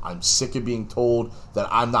saying, look, I'm sick of being told that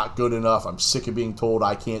I'm not good enough. I'm sick of being told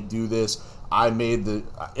I can't do this. I made the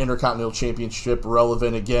Intercontinental Championship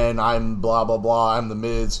relevant again. I'm blah, blah, blah. I'm the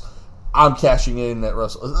Miz. I'm cashing in at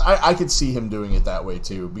Wrestle. I could see him doing it that way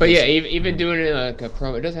too. But yeah, even doing it in a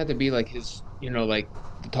promo, it doesn't have to be his, the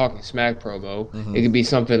Talking Smack promo. Mm-hmm. It could be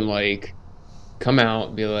something come out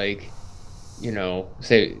and be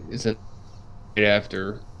say it's a right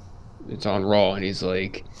after it's on Raw, and he's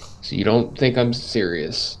like, "So you don't think I'm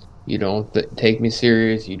serious? You don't take me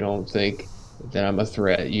serious? You don't think that I'm a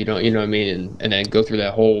threat? You don't, you know what I mean?" And then go through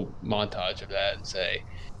that whole montage of that and say,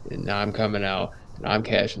 and now I'm coming out and I'm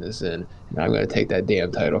cashing this in and I'm going to take that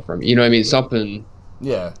damn title from you. You know what I mean? Something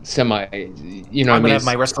Yeah. semi. You know what I I'm mean? gonna have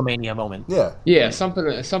my WrestleMania moment. Yeah. Yeah, something.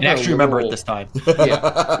 And actually remember it this time.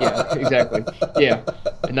 Yeah, exactly. Yeah,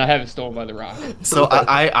 and not have it stolen by The Rock. So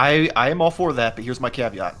I am all for that, but here's my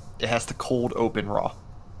caveat: it has to cold open Raw.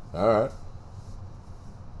 All right.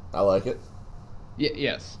 I like it.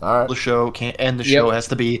 Yes. All right. The show can't end. The show has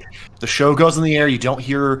to be. The show goes in the air. You don't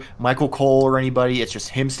hear Michael Cole or anybody. It's just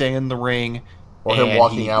him staying in the ring, Or him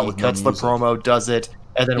walking out with he cuts no the music. promo, does it,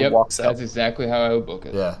 and then walks out. That's exactly how I would book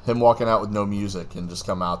it. Yeah, him walking out with no music and just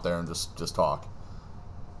come out there and just talk.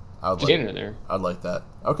 Standing in there. I'd like that.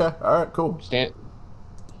 Okay. All right. Cool.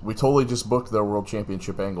 We totally just booked their world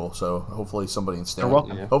championship angle, so hopefully somebody in Stanford.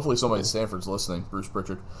 welcome. Yeah. Hopefully somebody in Stanford's listening. Bruce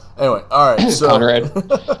Pritchard. Anyway, all right. So Conrad.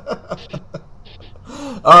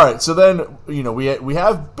 all right. So then we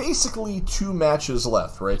have basically 2 matches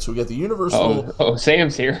left, right? So we got the Universal. Oh,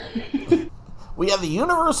 Sam's here. We have the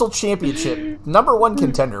Universal Championship #1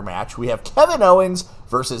 contender match. We have Kevin Owens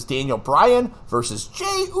versus Daniel Bryan versus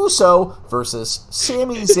Jey Uso versus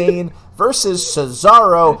Sami Zayn versus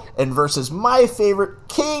Cesaro and versus my favorite,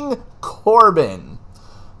 King Corbin.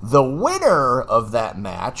 The winner of that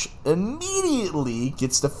match immediately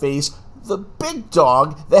gets to face the big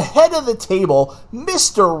dog, the head of the table,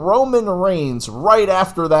 Mr. Roman Reigns, right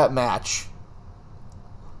after that match.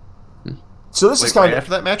 So this is kind of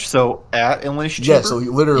after that match. So at Elimination yeah. Chamber. So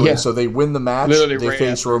literally, Yeah. so they win the match. Literally they right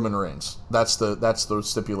face after. Roman Reigns. That's the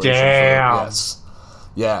stipulation. Damn. Yes.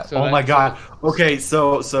 Yeah. So Oh my that- god. Okay,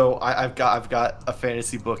 so I've got a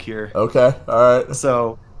fantasy book here. Okay. All right.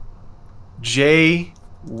 So Jay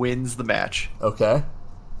wins the match. Okay.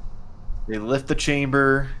 They lift the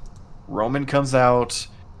chamber. Roman comes out.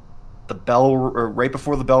 The bell, or right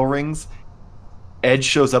before the bell rings, Edge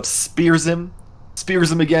shows up, spears him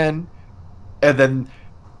again, and then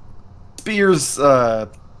spears the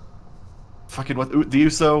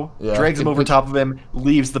Uso, Yeah. drags him over top of him,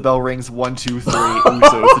 leaves. The bell rings. 1, 2, 3.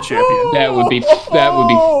 Uso is the champion. That would be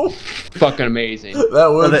Oh, fucking amazing.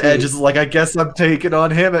 that would And the be, Edge is like, I guess I'm taking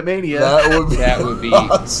on him at Mania. that would be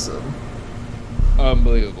awesome.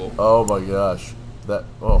 Unbelievable. Oh my gosh.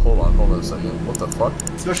 Hold on a second. What the fuck?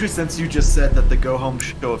 Especially since you just said that the go home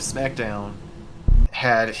show of SmackDown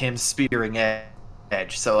had him spearing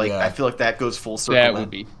Edge, so like Yeah. I feel like that goes full circle. That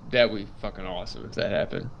then. would be fucking awesome if that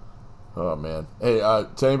happened. Oh man. Hey, to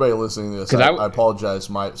anybody listening to this, 'Cause I apologize.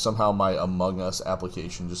 Somehow my Among Us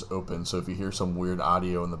application just opened, so if you hear some weird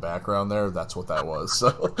audio in the background there, that's what that was.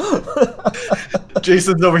 So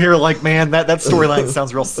Jason's over here like, man, that storyline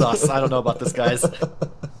sounds real sus. I don't know about this, guys.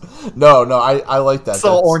 no, I like that. It's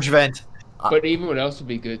all That's- orange vent. But even what else would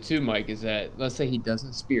be good too, Mike, is that let's say he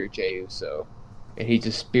doesn't spear Jey Uso, and he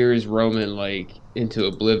just spears Roman like into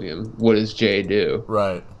oblivion. What does Jey do?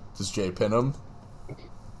 Right. Does Jay pin him?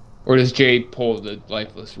 Or does Jey pull the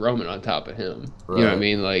lifeless Roman on top of him? You know what I Right.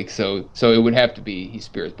 mean? Like so it would have to be he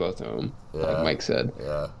spears both of them, Yeah. like Mike said.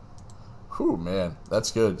 Yeah. Whew, man.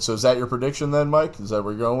 That's good. So is that your prediction then, Mike? Is that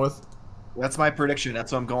what you're going with? That's my prediction.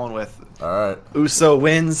 That's what I'm going with. All right. Uso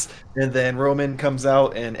wins, and then Roman comes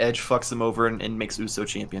out, and Edge fucks him over and makes Uso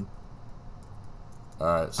champion. All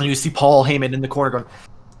right. So, And you see Paul Heyman in the corner going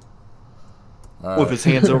all with right. his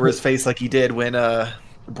hands over his face like he did when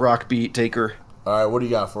Brock beat Taker. All right. What do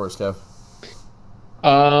you got for us, Kev?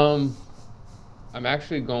 I'm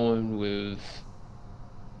actually going with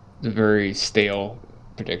the very stale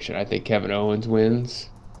prediction. I think Kevin Owens wins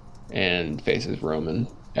and faces Roman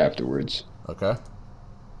afterwards, Okay.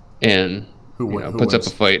 and Who puts wins?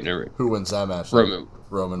 up a fight and everything. Who wins that match? then? Roman.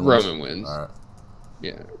 Roman wins. Roman wins. All right.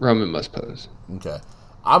 Yeah, Roman must pose. Okay.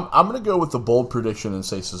 I'm going to go with the bold prediction and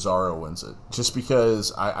say Cesaro wins it. Just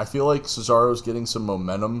because I feel like Cesaro's getting some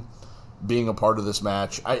momentum being a part of this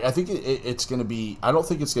match. I think it's going to be... I don't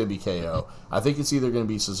think it's going to be KO. I think it's either going to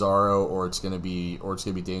be Cesaro or it's going to be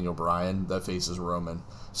Daniel Bryan that faces Roman.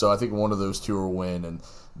 So I think one of those two will win, and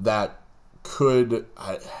that could...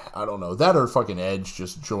 I don't know. That or fucking Edge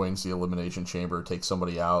just joins the Elimination Chamber, takes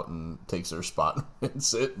somebody out, and takes their spot and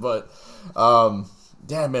wins it. But...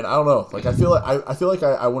 damn, man, I don't know. Like, I feel like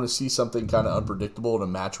I want to see something kind of unpredictable in a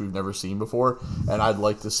match we've never seen before, and I'd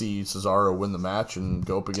like to see Cesaro win the match and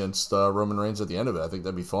go up against Roman Reigns at the end of it. I think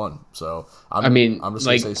that'd be fun. So I'm just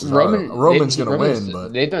like gonna say Cesaro. Roman's gonna win,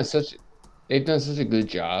 but they've done such a good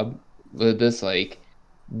job with this. Like,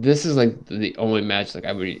 this is like the only match like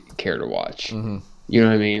I would care to watch. mm-hmm. You know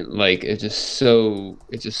what I mean? Like, it's just so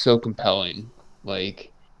compelling.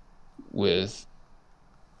 Like,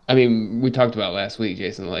 I mean, we talked about last week,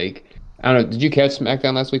 Jason. Like, I don't know. Did you catch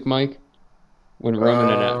SmackDown last week, Mike? When Roman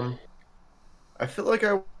and I feel like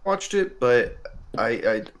I watched it, but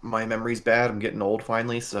I my memory's bad. I'm getting old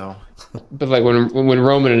finally, so But like when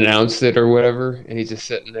Roman announced it or whatever, and he's just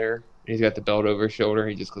sitting there, and he's got the belt over his shoulder,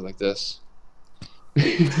 he just goes like this.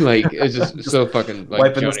 Like it's just so fucking like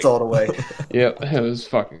wiping the salt away. Yep, it was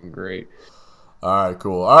fucking great. All right,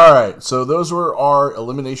 cool. All right, so those were our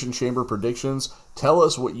Elimination Chamber predictions. Tell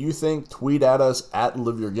us what you think. Tweet at us at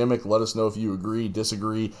Live Your Gimmick. Let us know if you agree,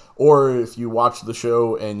 disagree, or if you watch the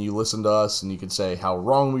show and you listen to us and you can say how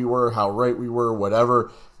wrong we were, how right we were,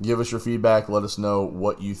 whatever. Give us your feedback. Let us know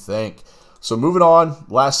what you think. So moving on,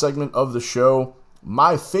 last segment of the show.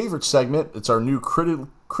 My favorite segment. It's our new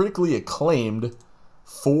critically acclaimed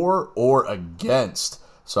For or Against.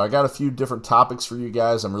 So I got a few different topics for you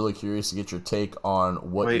guys. I'm really curious to get your take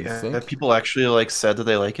on what you think. Have people actually like said that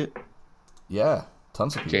they like it? Yeah,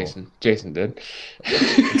 tons of people. Jason did.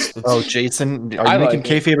 Jason, are you making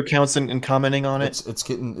kayfabe accounts and commenting on it? It's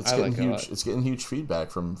getting huge. It's getting huge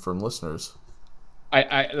feedback from listeners.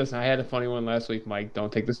 I listen. I had a funny one last week, Mike.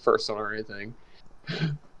 Don't take this personal or anything.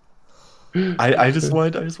 I just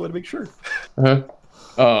wanted to make sure.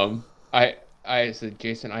 I said,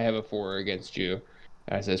 Jason, I have a 4 against you.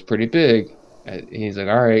 I said, it's pretty big. And he's like,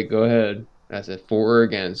 all right, go ahead. And I said, 4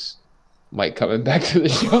 against Mike coming back to the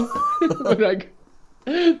show.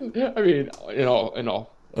 I mean, in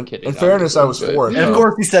all kidding. In fairness, I was for it. And of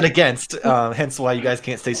course, he said against. Hence why you guys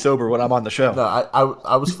can't stay sober when I'm on the show. No,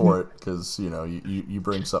 I was for it because you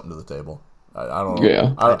bring something to the table. I don't know.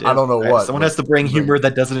 Yeah, I don't know what. Someone has to bring humor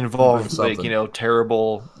that doesn't involve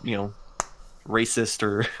terrible racist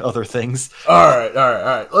or other things. All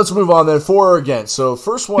right. Let's move on then. For or against. So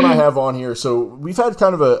first one I have on here. So we've had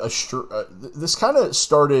kind of this kind of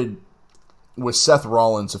started with Seth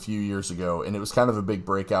Rollins a few years ago, and it was kind of a big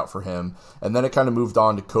breakout for him. And then it kind of moved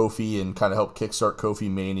on to Kofi and kind of helped kickstart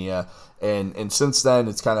Kofi Mania. And since then,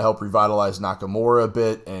 it's kind of helped revitalize Nakamura a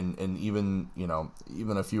bit, and even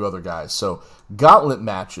a few other guys. So gauntlet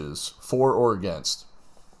matches, for or against.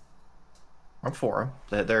 I'm for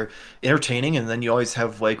them. They're entertaining, and then you always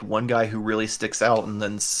have like one guy who really sticks out, and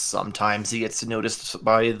then sometimes he gets noticed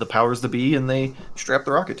by the powers that be, and they strap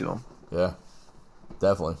the rocket to him. Yeah,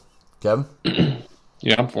 definitely. Kevin?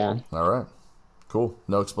 Yeah, I'm for him. All right. Cool.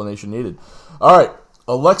 No explanation needed. All right.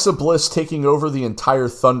 Alexa Bliss taking over the entire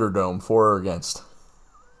Thunderdome, for or against?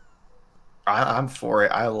 I'm for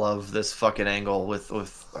it. I love this fucking angle with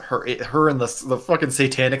her and the fucking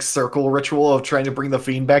satanic circle ritual of trying to bring the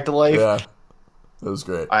Fiend back to life. Yeah. It was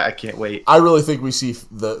great. I can't wait. I really think we see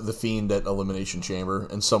the Fiend at Elimination Chamber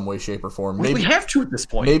in some way, shape, or form. Maybe we have to at this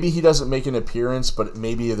point. Maybe he doesn't make an appearance, but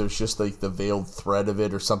maybe there's just like the veiled thread of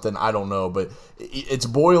it or something. I don't know, but it's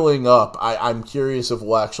boiling up. I'm curious if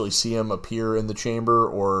we'll actually see him appear in the chamber,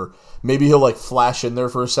 or maybe he'll like flash in there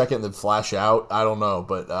for a second and then flash out. I don't know,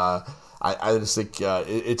 but I just think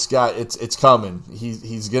it's coming.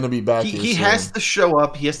 He's gonna be back. He has to show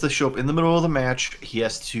up. He has to show up in the middle of the match. He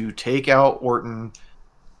has to take out Orton,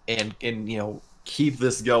 and keep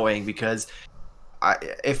this going, because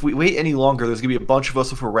if we wait any longer, there's gonna be a bunch of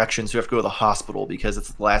us with erections who have to go to the hospital because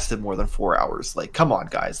it's lasted more than 4 hours. Like, come on,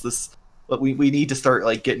 guys. We need to start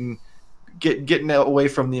like getting away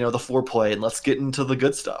from the foreplay, and let's get into the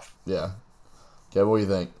good stuff. Yeah. Kev, what do you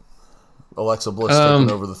think? Alexa Bliss taking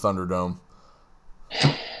over the Thunderdome.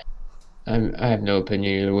 I have no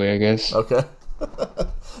opinion either way, I guess. Okay.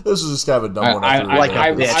 This is just kind of a dumb one.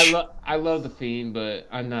 I love the Fiend, but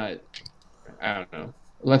I'm not. I don't know.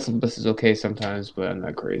 Alexa Bliss is okay sometimes, but I'm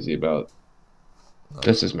not crazy about.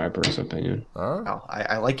 This is my personal opinion. All right. Oh,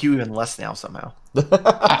 I like you even less now somehow.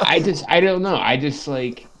 I don't know. I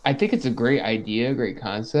think it's a great idea, great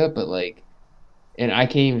concept, but like. And I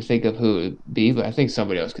can't even think of who it would be, but I think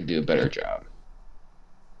somebody else could do a better job.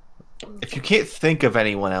 If you can't think of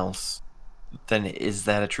anyone else, then is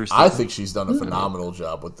that a true statement? I think she's done a phenomenal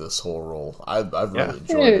job with this whole role. I've really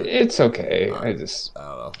enjoyed it. It's okay. I don't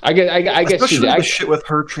know. I guess especially the shit with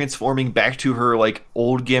her transforming back to her like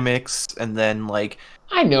old gimmicks, and then like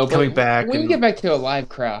I know coming back. When you get back to a live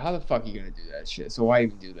crowd, how the fuck are you gonna do that shit? So why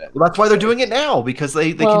even do that? Well, that's why they're doing it now, because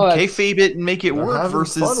they can kayfabe it and make it work. Having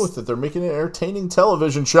versus fun with it. They're making an entertaining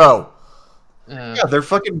television show. Yeah, they're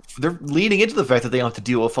leaning into the fact that they don't have to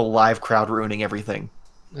deal with a live crowd ruining everything.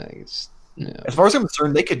 As far as I'm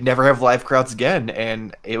concerned, they could never have live crowds again,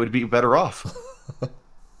 and it would be better off.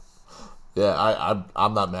 Yeah,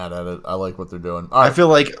 I'm not mad at it. I like what they're doing. I feel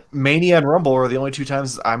like Mania and Rumble are the only two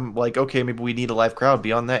times I'm like, okay, maybe we need a live crowd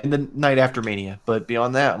beyond that. And the night after Mania. But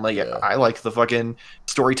beyond that, I'm like, I like the fucking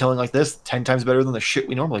storytelling like this 10 times better than the shit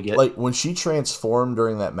we normally get. Like, when she transformed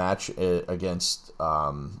during that match against,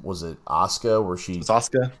 was it Asuka?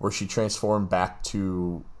 Asuka? Where she transformed back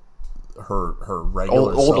to her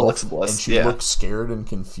regular old self, Alexa Bliss, and she looked scared and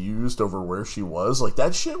confused over where she was. Like,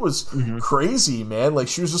 that shit was crazy, man. Like,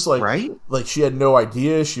 she was just like, right? Like, she had no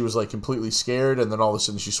idea. She was like completely scared, and then all of a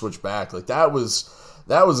sudden she switched back. Like, that was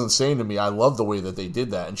insane to me. I love the way that they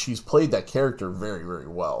did that, and she's played that character very, very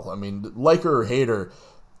well. I mean, like her or hate her,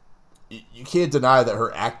 you can't deny that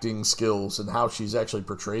her acting skills and how she's actually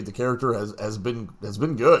portrayed the character has been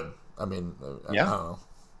good. I mean, I don't know.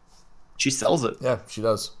 She sells it. Yeah, she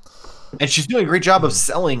does. And she's doing a great job of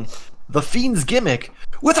selling the Fiend's gimmick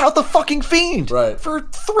without the fucking Fiend for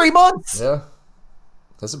 3 months. Yeah.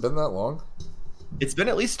 Has it been that long? It's been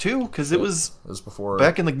at least 2, because it was before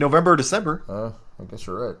back in like November or December. I guess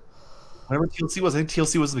you're right. Whenever TLC was, I think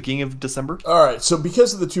TLC was the beginning of December. All right, so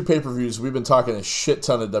because of the 2 pay-per-views, we've been talking a shit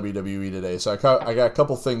ton of WWE today. So I got a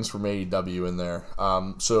couple things from AEW in there.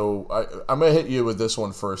 So I'm going to hit you with this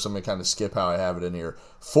one first. I'm going to kind of skip how I have it in here.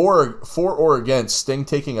 For or against Sting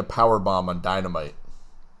taking a power bomb on Dynamite.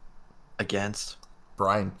 Against?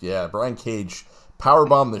 Brian Cage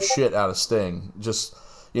powerbombed the shit out of Sting. Just,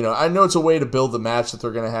 I know it's a way to build the match that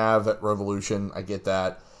they're going to have at Revolution. I get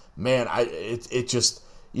that. Man, it just...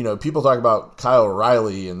 people talk about Kyle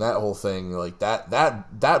O'Reilly and that whole thing, like that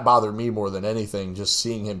bothered me more than anything, just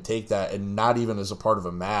seeing him take that and not even as a part of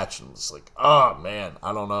a match. And it's like, oh man,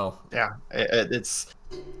 I don't know. Yeah,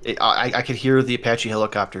 I could hear the Apache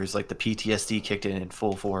helicopters, like the PTSD kicked in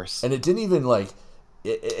full force. And it didn't even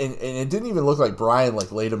it didn't even look like Brian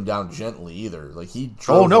laid him down gently either. Like he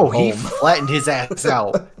drove him home. He flattened his ass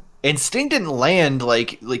out. And Sting didn't land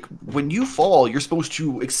like when you fall, you're supposed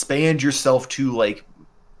to expand yourself to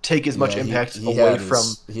take as much impact away from.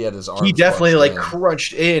 He had his arms. He definitely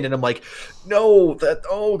crunched in, and I'm like, no,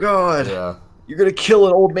 oh god, yeah, you're gonna kill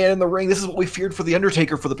an old man in the ring. This is what we feared for the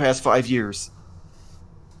Undertaker for the past 5 years.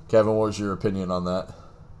 Kevin, what was your opinion on that?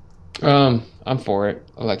 I'm for it.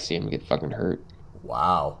 I like seeing him get fucking hurt.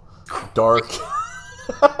 Wow, dark.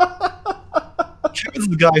 Kevin's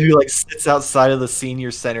the guy who sits outside of the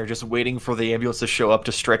senior center just waiting for the ambulance to show up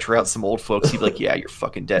to stretch out some old folks. He'd be like, yeah, you're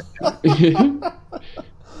fucking dead.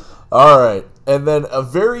 All right, and then a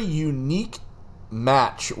very unique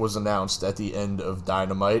match was announced at the end of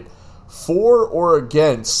Dynamite. For or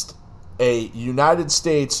against a United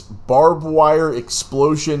States barbed wire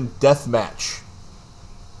explosion death match.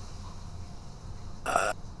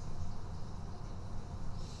 I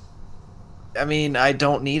mean, I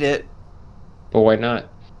don't need it. But why not?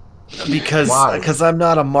 Because I'm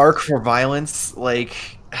not a mark for violence.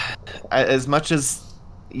 As much as...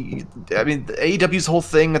 I mean, AEW's whole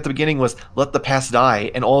thing at the beginning was let the past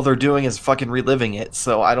die, and all they're doing is fucking reliving it.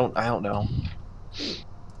 So I don't know.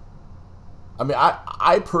 I mean,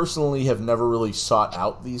 I personally have never really sought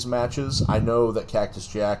out these matches. I know that Cactus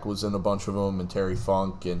Jack was in a bunch of them, and Terry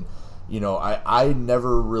Funk, and I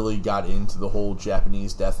never really got into the whole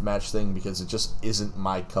Japanese deathmatch thing because it just isn't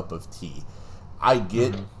my cup of tea. I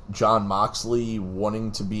get Jon Moxley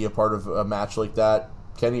wanting to be a part of a match like that.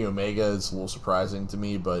 Kenny Omega is a little surprising to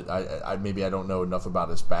me, but I maybe I don't know enough about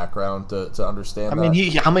his background to understand that. I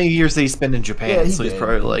mean, how many years did he spend in Japan? Yeah, he's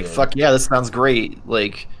probably fuck yeah, this sounds great.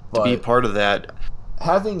 To be a part of that.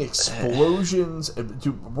 Having explosions,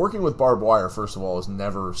 working with barbed wire, first of all, is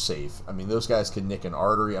never safe. I mean, those guys can nick an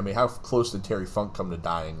artery. I mean, how close did Terry Funk come to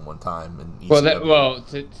dying one time?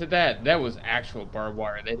 To that was actual barbed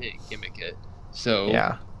wire. They didn't gimmick it. So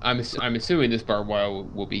yeah, I'm assuming this barbed wire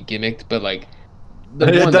will be gimmicked, but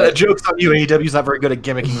the joke's on you. AEW's not very good at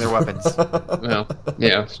gimmicking their weapons. Well,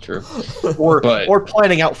 yeah, it's true. Or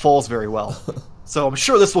planning out falls very well. So I'm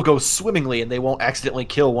sure this will go swimmingly, and they won't accidentally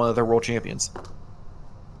kill one of their world champions.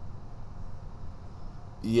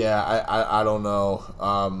 Yeah, I don't know.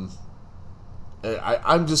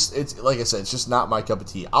 I'm just, it's like I said, it's just not my cup of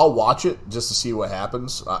tea. I'll watch it just to see what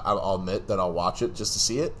happens. I'll admit that I'll watch it just to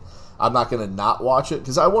see it. I'm not going to not watch it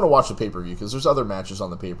because I want to watch the pay-per-view because there's other matches on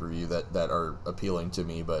the pay-per-view that are appealing to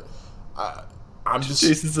me, but I'm just...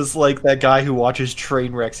 Jason's just like that guy who watches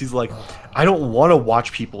train wrecks. He's like, I don't want to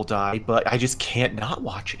watch people die, but I just can't not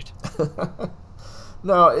watch it.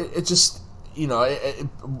 No, it just...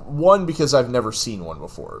 one, because I've never seen one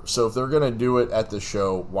before. So if they're going to do it at the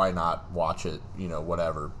show, why not watch it,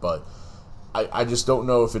 whatever. But I just don't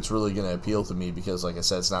know if it's really going to appeal to me because, like I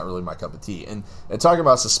said, it's not really my cup of tea. And talking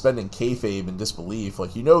about suspending kayfabe and disbelief,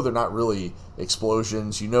 they're not really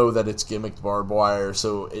explosions. That it's gimmicked barbed wire.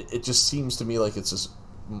 So it just seems to me like it's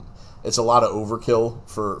a lot of overkill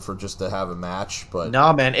for just to have a match. But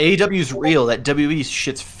nah, man, AEW's real. That WWE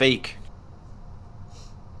shit's fake.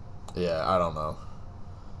 Yeah, I don't know.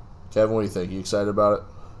 Kevin, what do you think? You excited about it?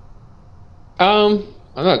 I'm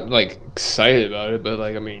not excited about it, but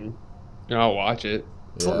I'll watch it.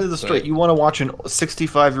 So let me get this straight. You want to watch a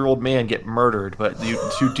 65-year-old man get murdered, but you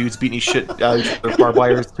two dudes beating his shit out of each other, barbed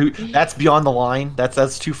wires. That's beyond the line.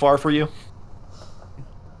 That's too far for you.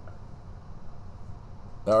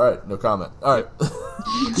 All right, no comment. All right.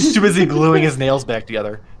 He's too busy gluing his nails back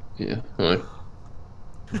together. Yeah. Right.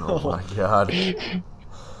 Oh my god.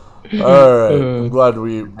 All right. I'm glad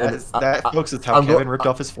we. That folks, is how Kevin ripped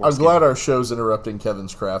off his foreskin. I'm glad our show's interrupting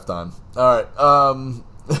Kevin's craft time. All right.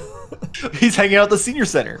 He's hanging out at the senior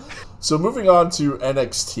center. So moving on to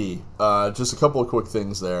NXT, just a couple of quick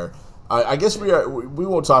things there. I guess we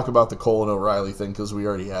won't talk about the Cole and O'Reilly thing because we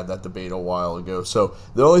already had that debate a while ago. So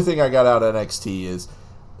the only thing I got out of NXT is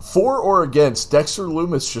for or against Dexter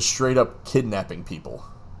Lumis just straight up kidnapping people.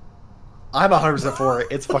 I'm 100% for it.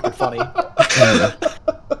 It's fucking funny.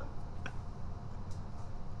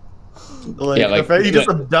 He just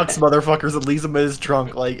abducts motherfuckers and leaves them in his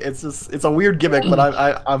trunk. Like it's a weird gimmick, but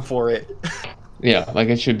I'm for it. Yeah, like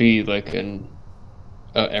it should be like an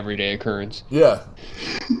everyday occurrence. Yeah,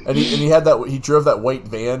 and he had that. He drove that white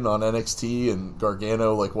van on NXT, and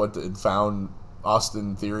Gargano went and found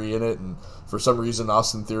Austin Theory in it, and for some reason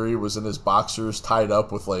Austin Theory was in his boxers tied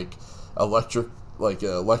up with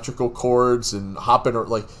electrical cords and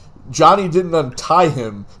hopping Johnny didn't untie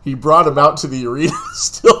him. He brought him out to the arena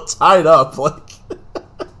still tied up.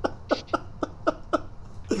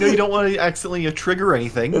 You don't want to accidentally trigger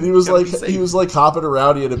anything. And he was hopping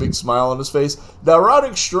around. He had a big smile on his face. Now,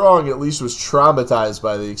 Roderick Strong at least was traumatized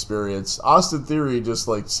by the experience. Austin Theory just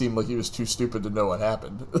seemed like he was too stupid to know what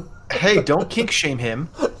happened. Hey, don't kink shame him.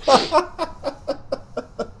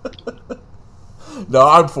 No,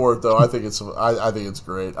 I'm for it though. I think it's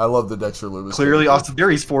great. I love the Dexter Lumis. Clearly, Austin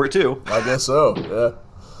Theory's for it too. I guess so. Yeah.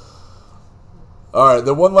 All right.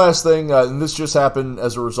 Then one last thing, and this just happened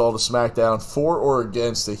as a result of SmackDown. For or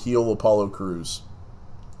against the heel Apollo Crews?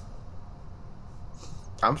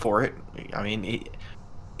 I'm for it. I mean,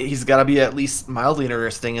 he's got to be at least mildly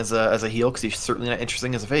interesting as a heel because he's certainly not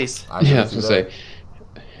interesting as a face. I was gonna say.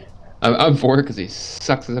 I'm for it because he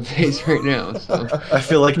sucks as a face right now. So. I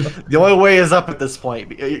feel like the only way is up at this point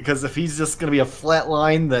because if he's just going to be a flat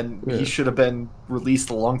line, then he should have been released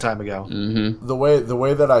a long time ago. Mm-hmm. The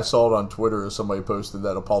way that I saw it on Twitter is somebody posted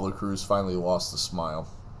that Apollo Crews finally lost the smile.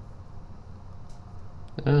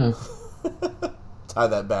 Tie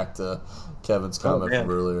that back to Kevin's comment from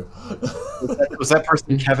earlier. Was that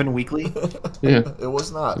person Kevin Weekly? Yeah, it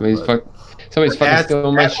was not. Somebody's fucking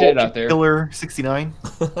stealing my shit out there. Killer 69.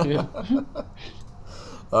 Yeah.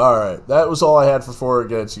 All right, that was all I had for or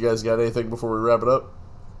against. You guys got anything before we wrap it up?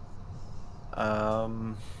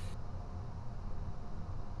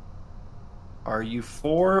 Are you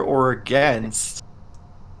for or against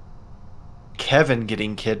Kevin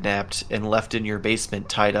getting kidnapped and left in your basement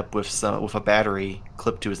tied up with a battery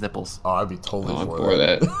clipped to his nipples? Oh, I'd be totally for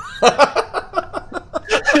that.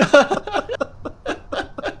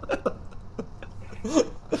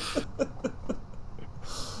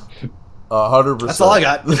 100%. That's all I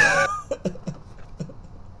got.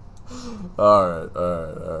 All right.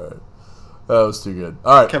 That was too good.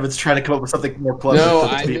 All right. Kevin's trying to come up with something more clever.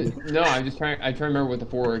 I'm just trying. I try to remember what the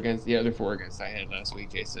other four against I had last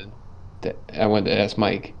week, Jason. That I wanted to ask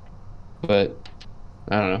Mike, but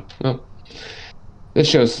I don't know. Well, this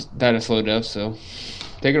show's died a slow death, so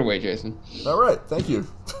take it away, Jason. All right. Thank you.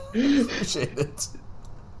 Appreciate it.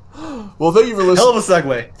 Well, thank you for listening. Hell of a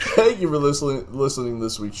segue. Thank you for listening to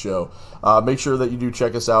this week's show. Make sure that you do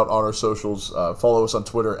check us out on our socials. Follow us on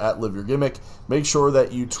Twitter at @LiveYourGimmick. Make sure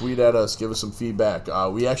that you tweet at us. Give us some feedback.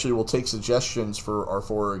 We actually will take suggestions for our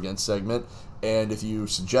for or against segment. And if you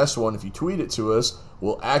suggest one, if you tweet it to us,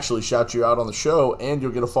 we'll actually shout you out on the show, and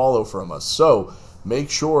you'll get a follow from us. So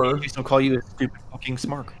make sure. Please don't call you a stupid fucking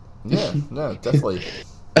smart. Yeah, no, definitely.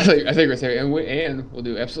 I think we're saying, and we'll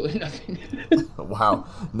do absolutely nothing. Wow.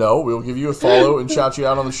 No, we'll give you a follow and shout you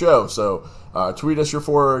out on the show. So tweet us your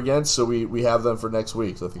for or against so we have them for next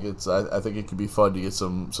week. So I think it could be fun to get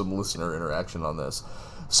some listener interaction on this.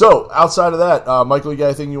 So outside of that, Michael, you got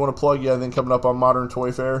anything you want to plug? You got anything coming up on Modern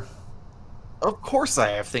Toy Fair? Of course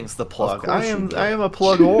I have things to plug. I am a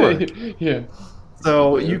plug whore. Yeah.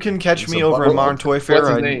 So you can catch me over at Modern Toy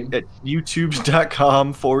Fair at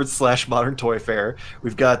youtube.com/Modern Toy Fair.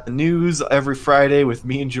 We've got the news every Friday with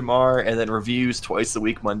me and Jamar, and then reviews twice a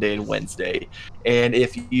week, Monday and Wednesday. And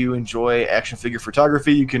if you enjoy action figure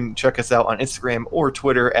photography, you can check us out on Instagram or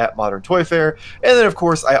Twitter at Modern Toy Fair. And then, of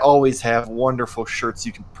course, I always have wonderful shirts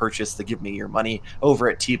you can purchase to give me your money over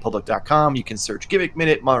at tpublic.com. You can search Gimmick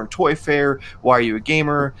Minute, Modern Toy Fair, Why Are You a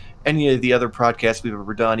Gamer, any of the other podcasts we've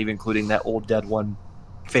ever done, even including that old dead one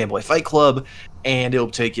Fanboy Fight Club, and it'll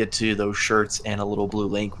take you to those shirts, and a little blue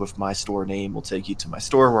link with my store name will take you to my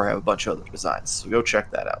store where I have a bunch of other designs. So go check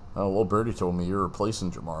that out. Oh, well, Birdie told me you're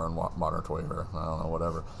replacing Jamar in Modern Toy Fair. I don't know,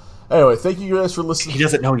 whatever. Anyway, thank you guys for listening. He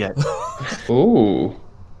doesn't know yet. Ooh.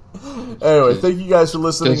 Anyway, thank you guys for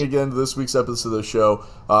listening again to this week's episode of the show.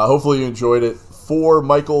 Hopefully you enjoyed it. For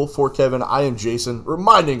Michael, for Kevin, I am Jason,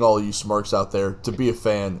 reminding all you smarks out there to be a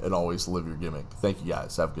fan and always live your gimmick. Thank you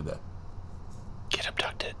guys. Have a good day. Get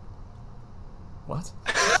abducted. What?